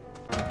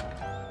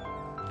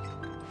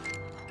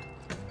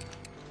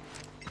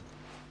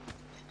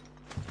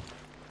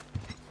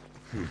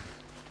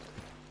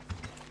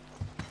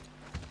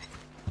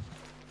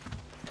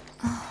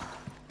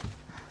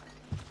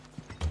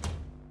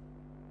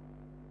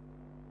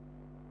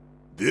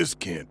 This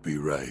can't be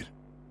right.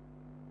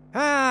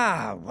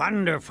 Ah,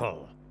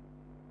 wonderful.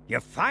 You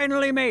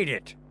finally made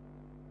it.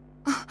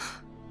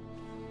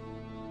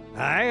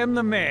 I am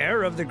the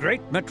mayor of the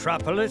great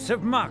metropolis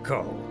of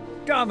Mako.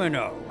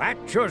 Domino,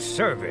 at your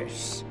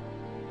service.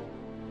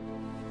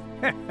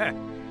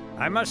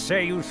 I must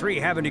say you three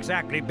haven't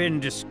exactly been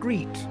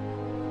discreet.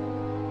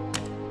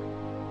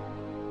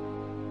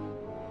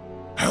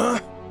 Huh?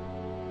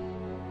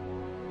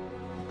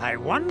 I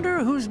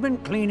wonder who's been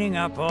cleaning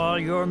up all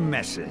your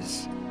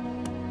messes.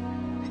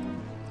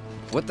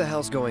 What the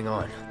hell's going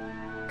on?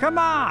 Come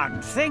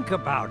on, think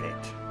about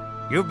it.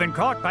 You've been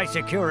caught by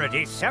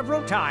security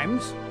several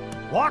times,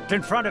 walked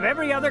in front of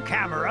every other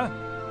camera,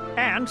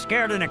 and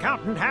scared an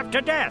accountant half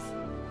to death.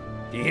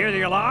 Do you hear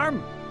the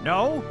alarm?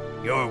 No?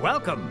 You're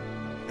welcome.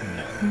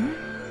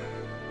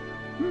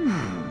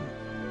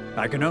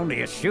 I can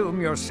only assume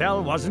your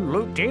cell wasn't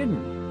looped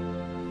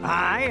in.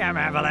 I am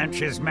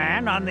Avalanche's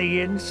man on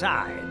the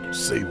inside.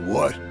 Say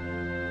what?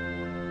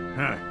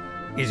 Huh.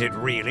 Is it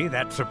really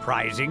that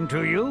surprising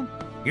to you?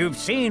 You've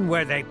seen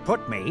where they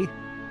put me.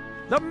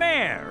 The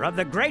mayor of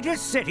the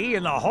greatest city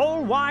in the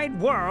whole wide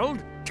world,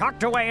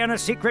 tucked away in a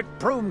secret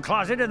broom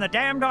closet in the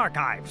damned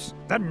archives.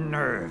 The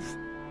nerve.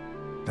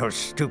 Those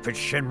stupid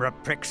Shinra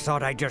pricks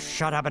thought I'd just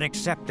shut up and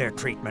accept their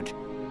treatment.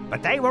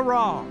 But they were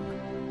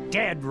wrong.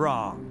 Dead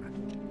wrong.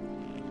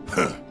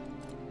 Huh.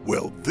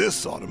 Well,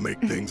 this ought to make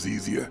things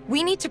easier.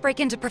 We need to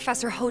break into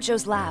Professor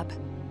Hojo's lab.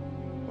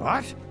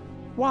 What?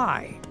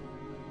 Why?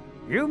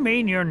 You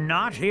mean you're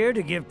not here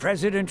to give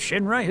President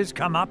Shinra his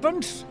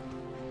comeuppance?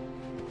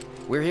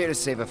 We're here to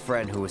save a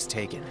friend who was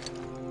taken.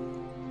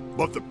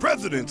 But the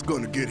president's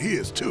gonna get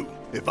his too,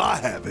 if I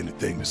have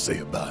anything to say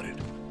about it.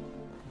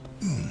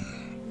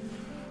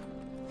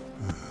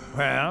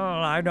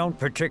 Well, I don't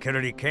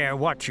particularly care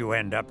what you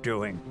end up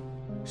doing,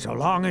 so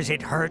long as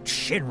it hurts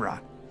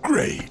Shinra.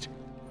 Great.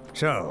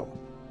 So,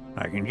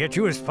 I can get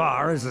you as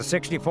far as the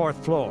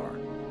 64th floor.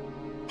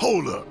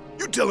 Hold up.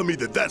 You telling me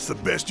that that's the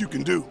best you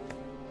can do?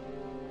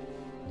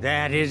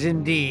 That is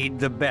indeed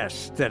the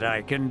best that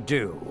I can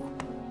do.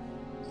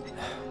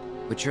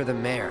 But you're the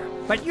mayor.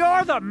 But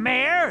you're the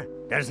mayor?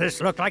 Does this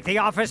look like the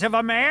office of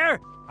a mayor?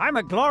 I'm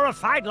a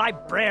glorified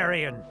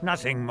librarian,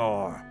 nothing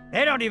more.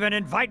 They don't even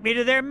invite me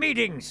to their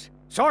meetings.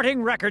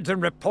 Sorting records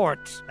and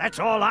reports, that's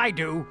all I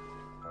do.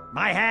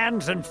 My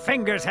hands and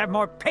fingers have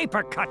more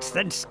paper cuts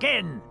than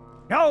skin.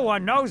 No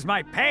one knows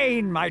my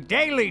pain, my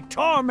daily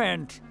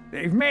torment.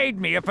 They've made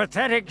me a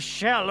pathetic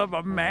shell of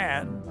a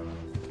man.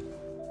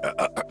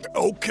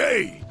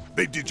 Okay.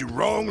 They did you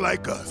wrong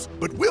like us,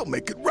 but we'll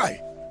make it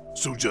right.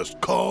 So just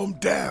calm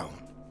down.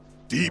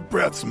 Deep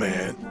breaths,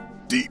 man.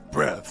 Deep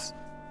breaths.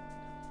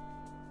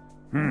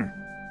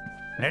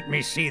 Let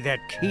me see that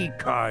key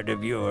card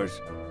of yours.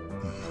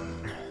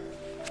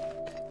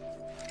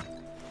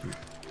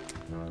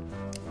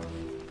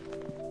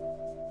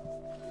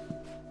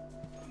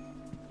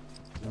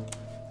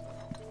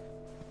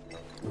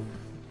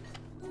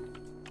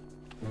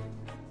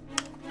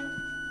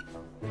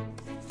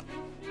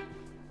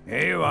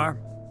 Here you are.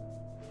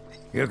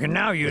 You can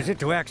now use it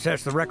to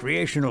access the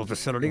recreational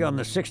facility on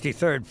the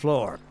 63rd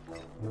floor.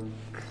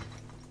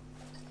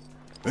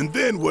 And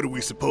then what are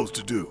we supposed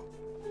to do?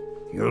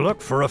 You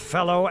look for a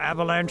fellow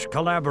Avalanche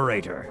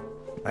collaborator.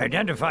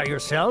 Identify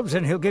yourselves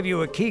and he'll give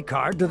you a key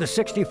card to the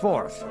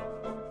 64th.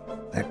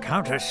 The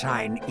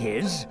countersign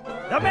is...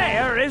 The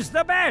mayor is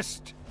the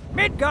best!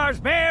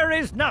 Midgar's mayor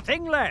is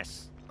nothing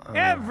less.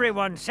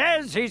 Everyone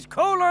says he's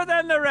cooler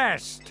than the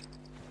rest.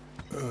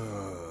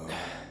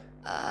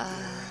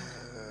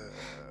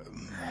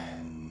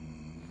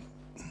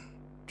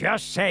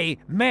 Just say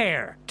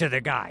mayor to the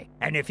guy,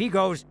 and if he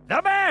goes,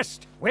 the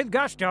best, with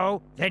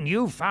gusto, then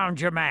you've found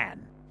your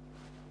man.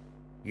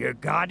 You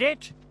got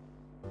it?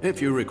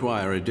 If you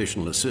require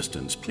additional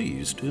assistance,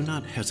 please do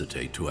not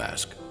hesitate to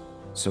ask.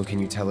 So can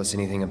you tell us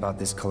anything about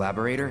this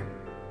collaborator?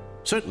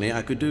 Certainly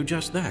I could do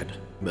just that,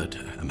 but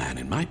a man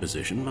in my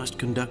position must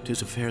conduct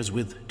his affairs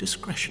with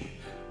discretion.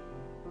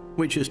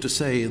 Which is to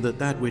say that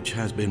that which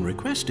has been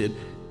requested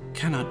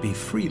cannot be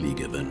freely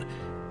given,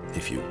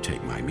 if you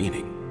take my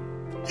meaning.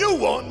 You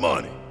want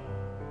money!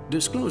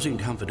 Disclosing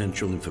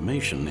confidential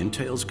information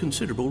entails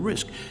considerable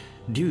risk.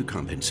 Due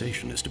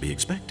compensation is to be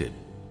expected.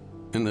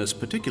 In this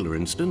particular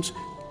instance,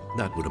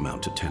 that would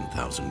amount to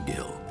 10,000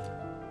 gil.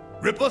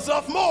 Rip us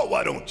off more,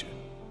 why don't you?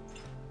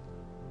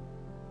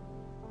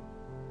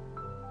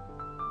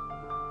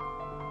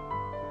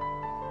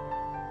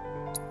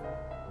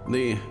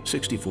 The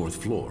 64th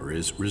floor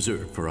is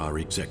reserved for our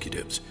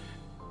executives.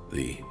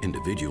 The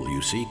individual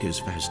you seek is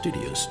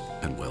fastidious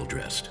and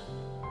well-dressed.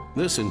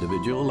 This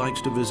individual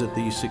likes to visit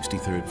the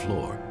 63rd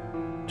floor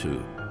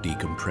to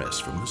decompress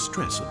from the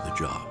stress of the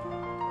job.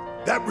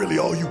 That really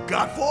all you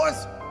got for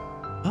us?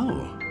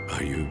 Oh,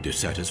 are you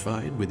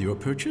dissatisfied with your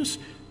purchase?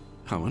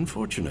 How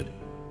unfortunate.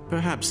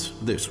 Perhaps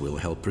this will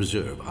help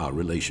preserve our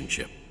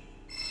relationship.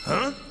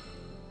 Huh?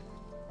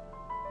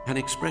 An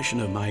expression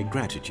of my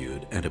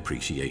gratitude and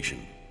appreciation.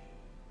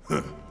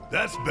 Huh,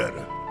 that's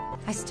better.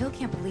 I still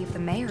can't believe the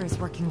mayor is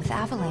working with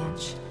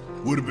Avalanche.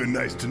 Would have been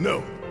nice to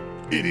know.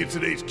 Idiots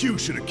at HQ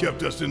should have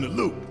kept us in the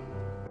loop.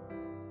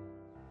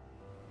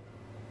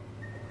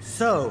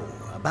 So,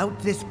 about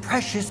this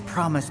precious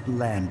promised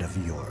land of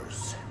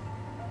yours.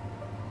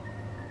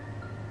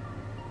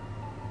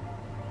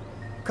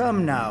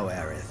 Come now,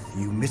 Aerith,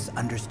 you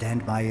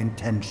misunderstand my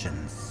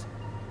intentions.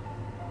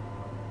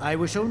 I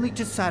wish only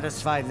to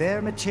satisfy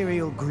their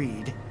material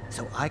greed,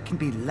 so I can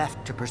be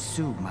left to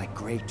pursue my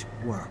great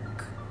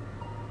work.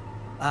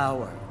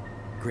 Our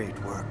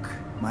great work,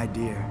 my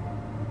dear.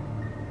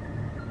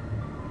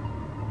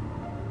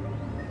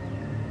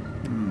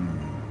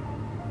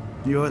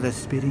 You're the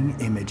spitting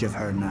image of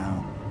her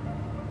now.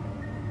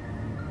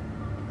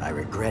 I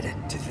regret it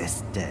to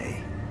this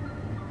day.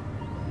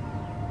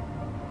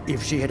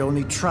 If she had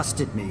only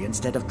trusted me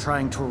instead of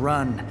trying to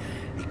run,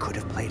 it could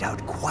have played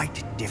out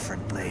quite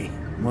differently.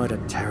 What a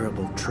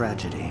terrible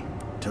tragedy,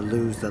 to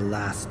lose the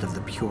last of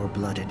the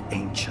pure-blooded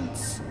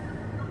ancients.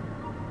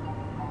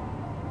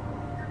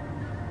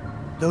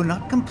 Though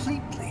not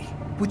completely,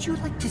 would you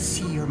like to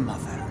see your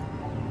mother?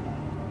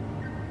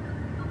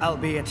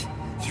 Albeit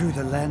through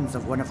the lens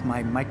of one of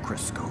my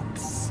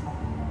microscopes.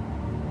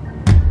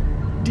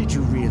 Did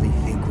you really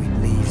think we'd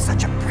leave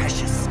such a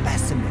precious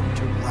specimen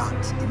to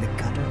rot in the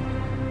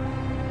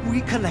gutter?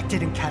 We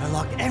collected and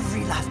cataloged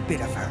every last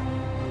bit of her.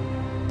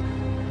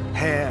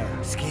 Hair,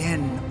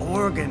 skin,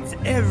 organs,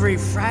 every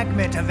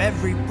fragment of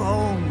every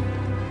bone.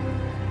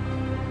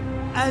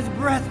 As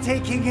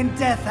breathtaking in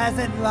death as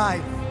in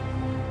life.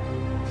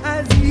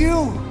 As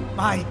you,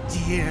 my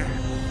dear.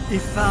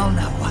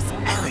 Ifalna was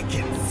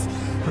elegance,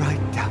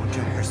 right down to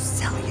her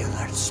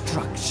cellular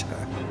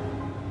structure.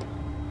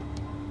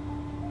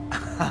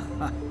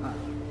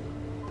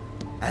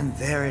 And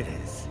there it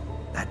is,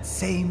 that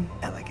same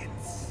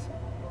elegance.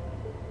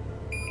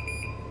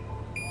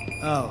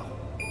 Oh,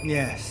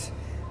 yes.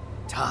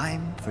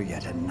 Time for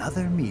yet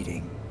another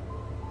meeting.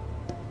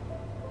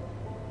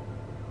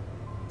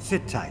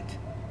 Sit tight.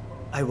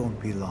 I won't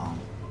be long.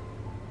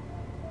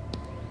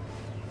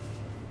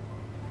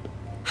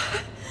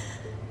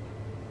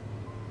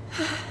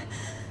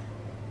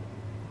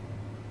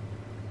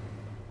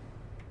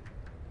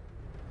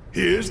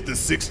 Here's the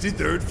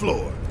 63rd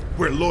floor,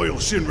 where loyal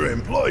Shinra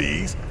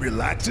employees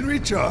relax and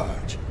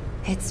recharge.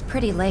 It's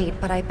pretty late,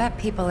 but I bet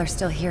people are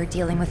still here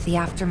dealing with the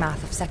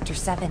aftermath of Sector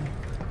 7.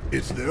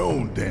 It's their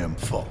own damn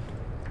fault.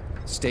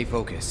 Stay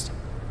focused.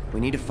 We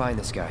need to find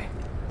this guy.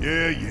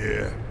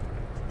 Yeah.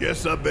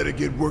 Guess I better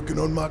get working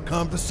on my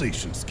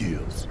conversation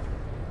skills.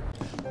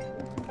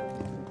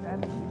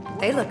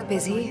 They look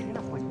busy.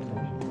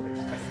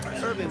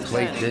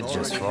 Plate did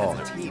just fall.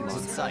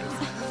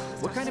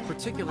 What kind of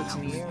particulates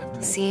in the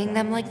air? Seeing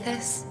them like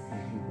this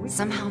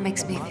somehow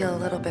makes me feel a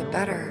little bit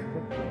better.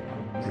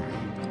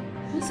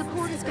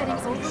 Support is getting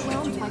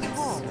overwhelmed by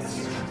calls.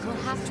 We'll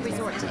have to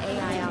resort to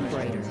AI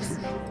operators.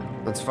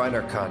 Let's find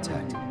our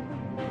contact.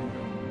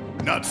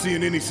 Not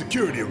seeing any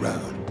security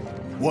around.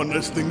 One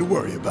less thing to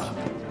worry about.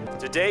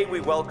 Today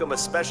we welcome a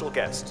special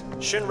guest,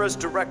 Shinra's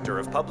Director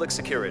of Public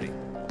Security,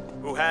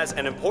 who has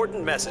an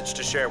important message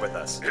to share with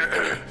us.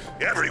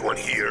 Everyone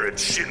here at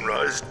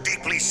Shinra is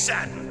deeply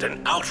saddened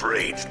and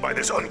outraged by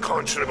this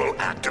unconscionable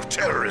act of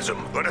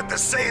terrorism. But at the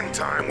same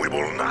time, we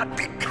will not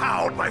be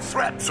cowed by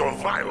threats or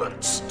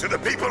violence. To the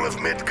people of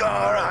Midgar,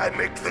 I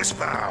make this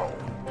vow.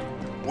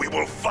 We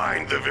will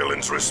find the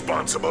villains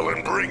responsible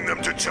and bring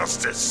them to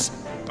justice.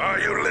 Are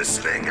you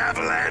listening,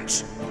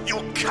 Avalanche?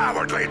 You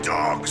cowardly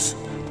dogs!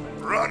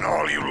 Run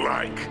all you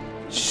like.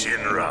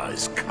 Shinra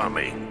is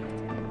coming.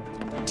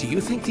 Do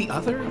you think the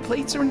other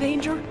plates are in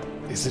danger?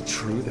 Is it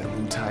true that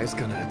Mutai's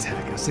gonna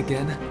attack us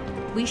again?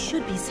 We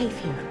should be safe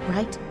here,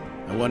 right?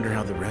 I wonder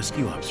how the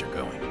rescue ops are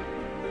going.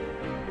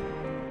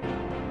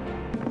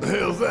 The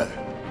hell's that?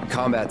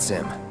 Combat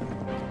sim.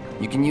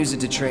 You can use it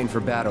to train for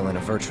battle in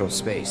a virtual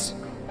space.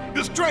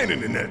 Does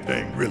training in that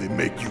thing really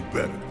make you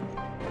better?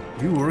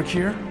 You work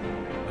here?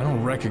 I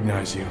don't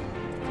recognize you.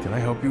 Can I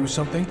help you with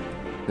something?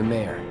 The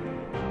mayor.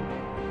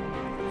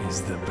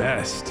 He's the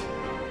best.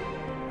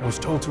 I was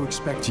told to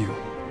expect you.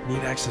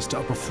 Need access to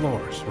upper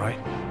floors, right?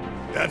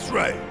 That's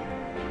right.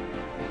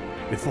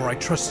 Before I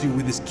trust you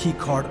with this key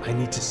card, I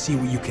need to see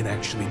what you can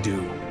actually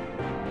do.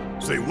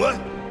 Say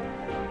what?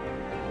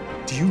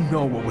 Do you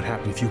know what would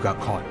happen if you got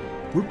caught?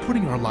 We're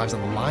putting our lives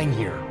on the line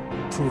here.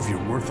 Prove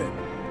you're worth it.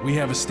 We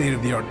have a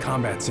state-of-the-art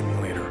combat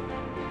simulator.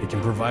 It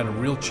can provide a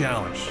real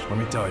challenge, let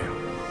me tell you.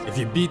 If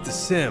you beat the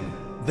sim,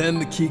 then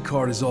the key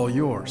card is all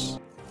yours.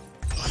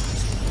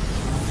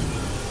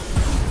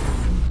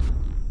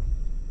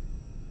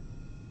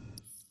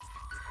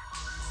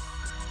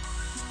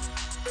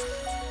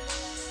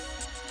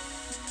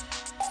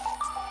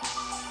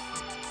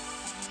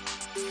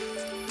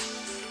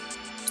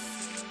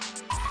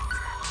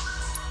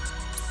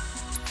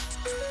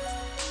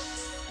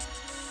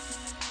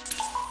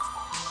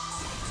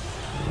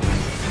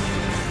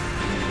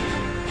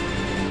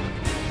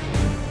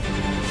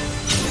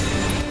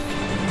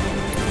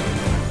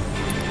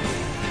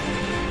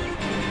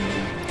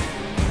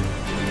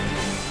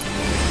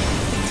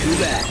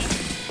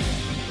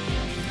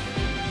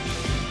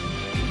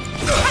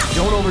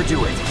 Don't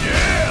overdo it.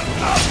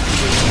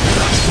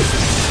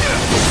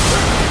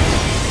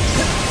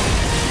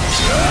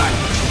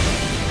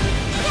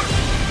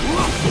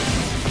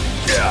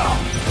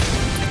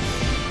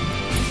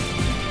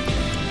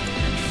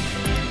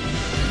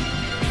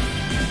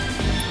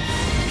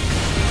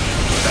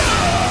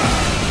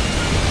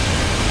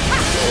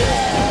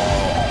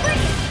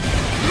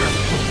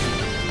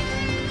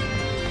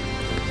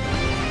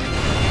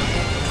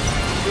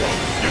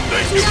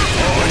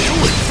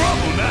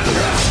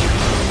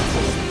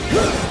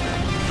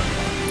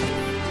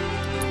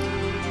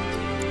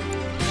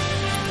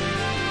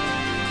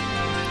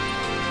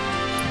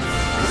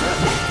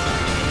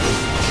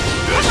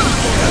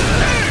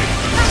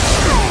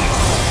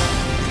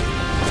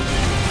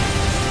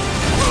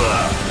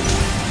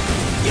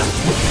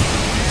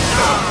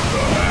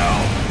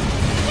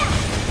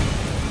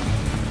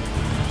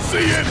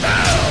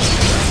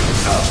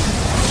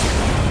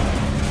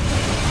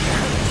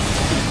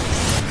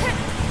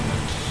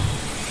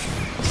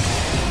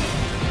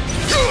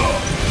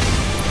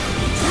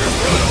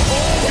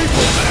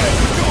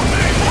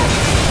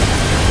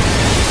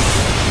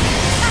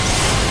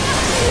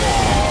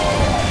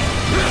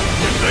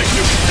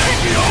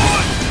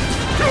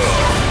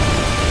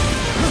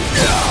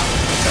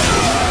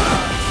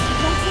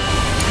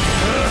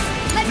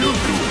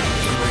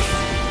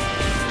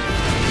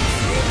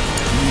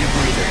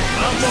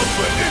 I'm up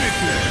for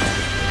anything!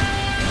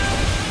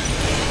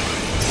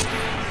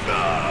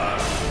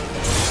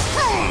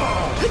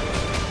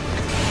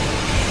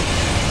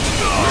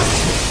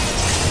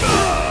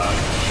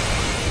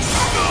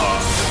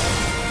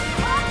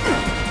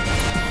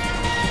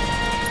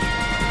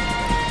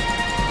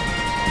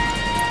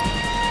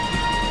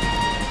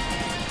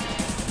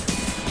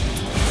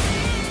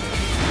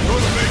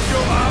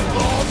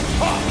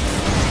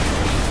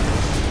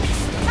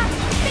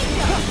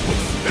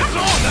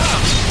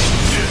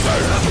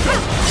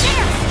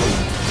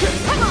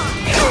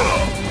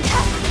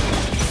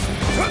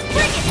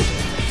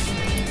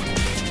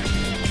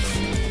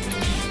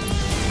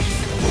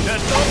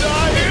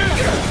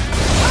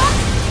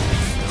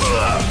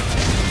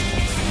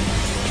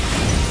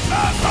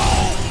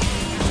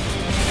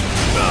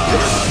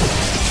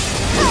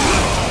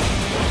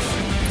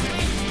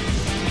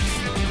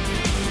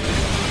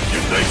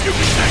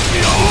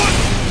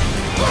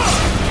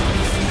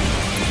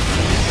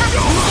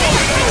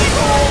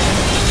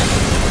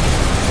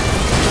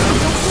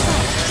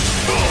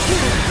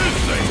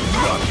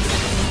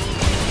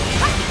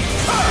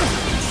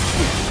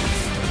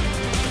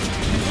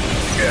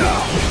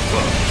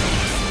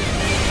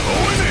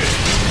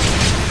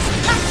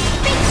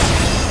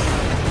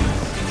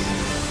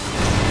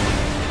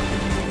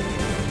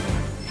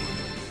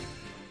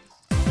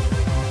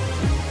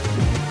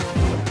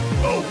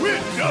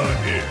 Out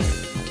of here!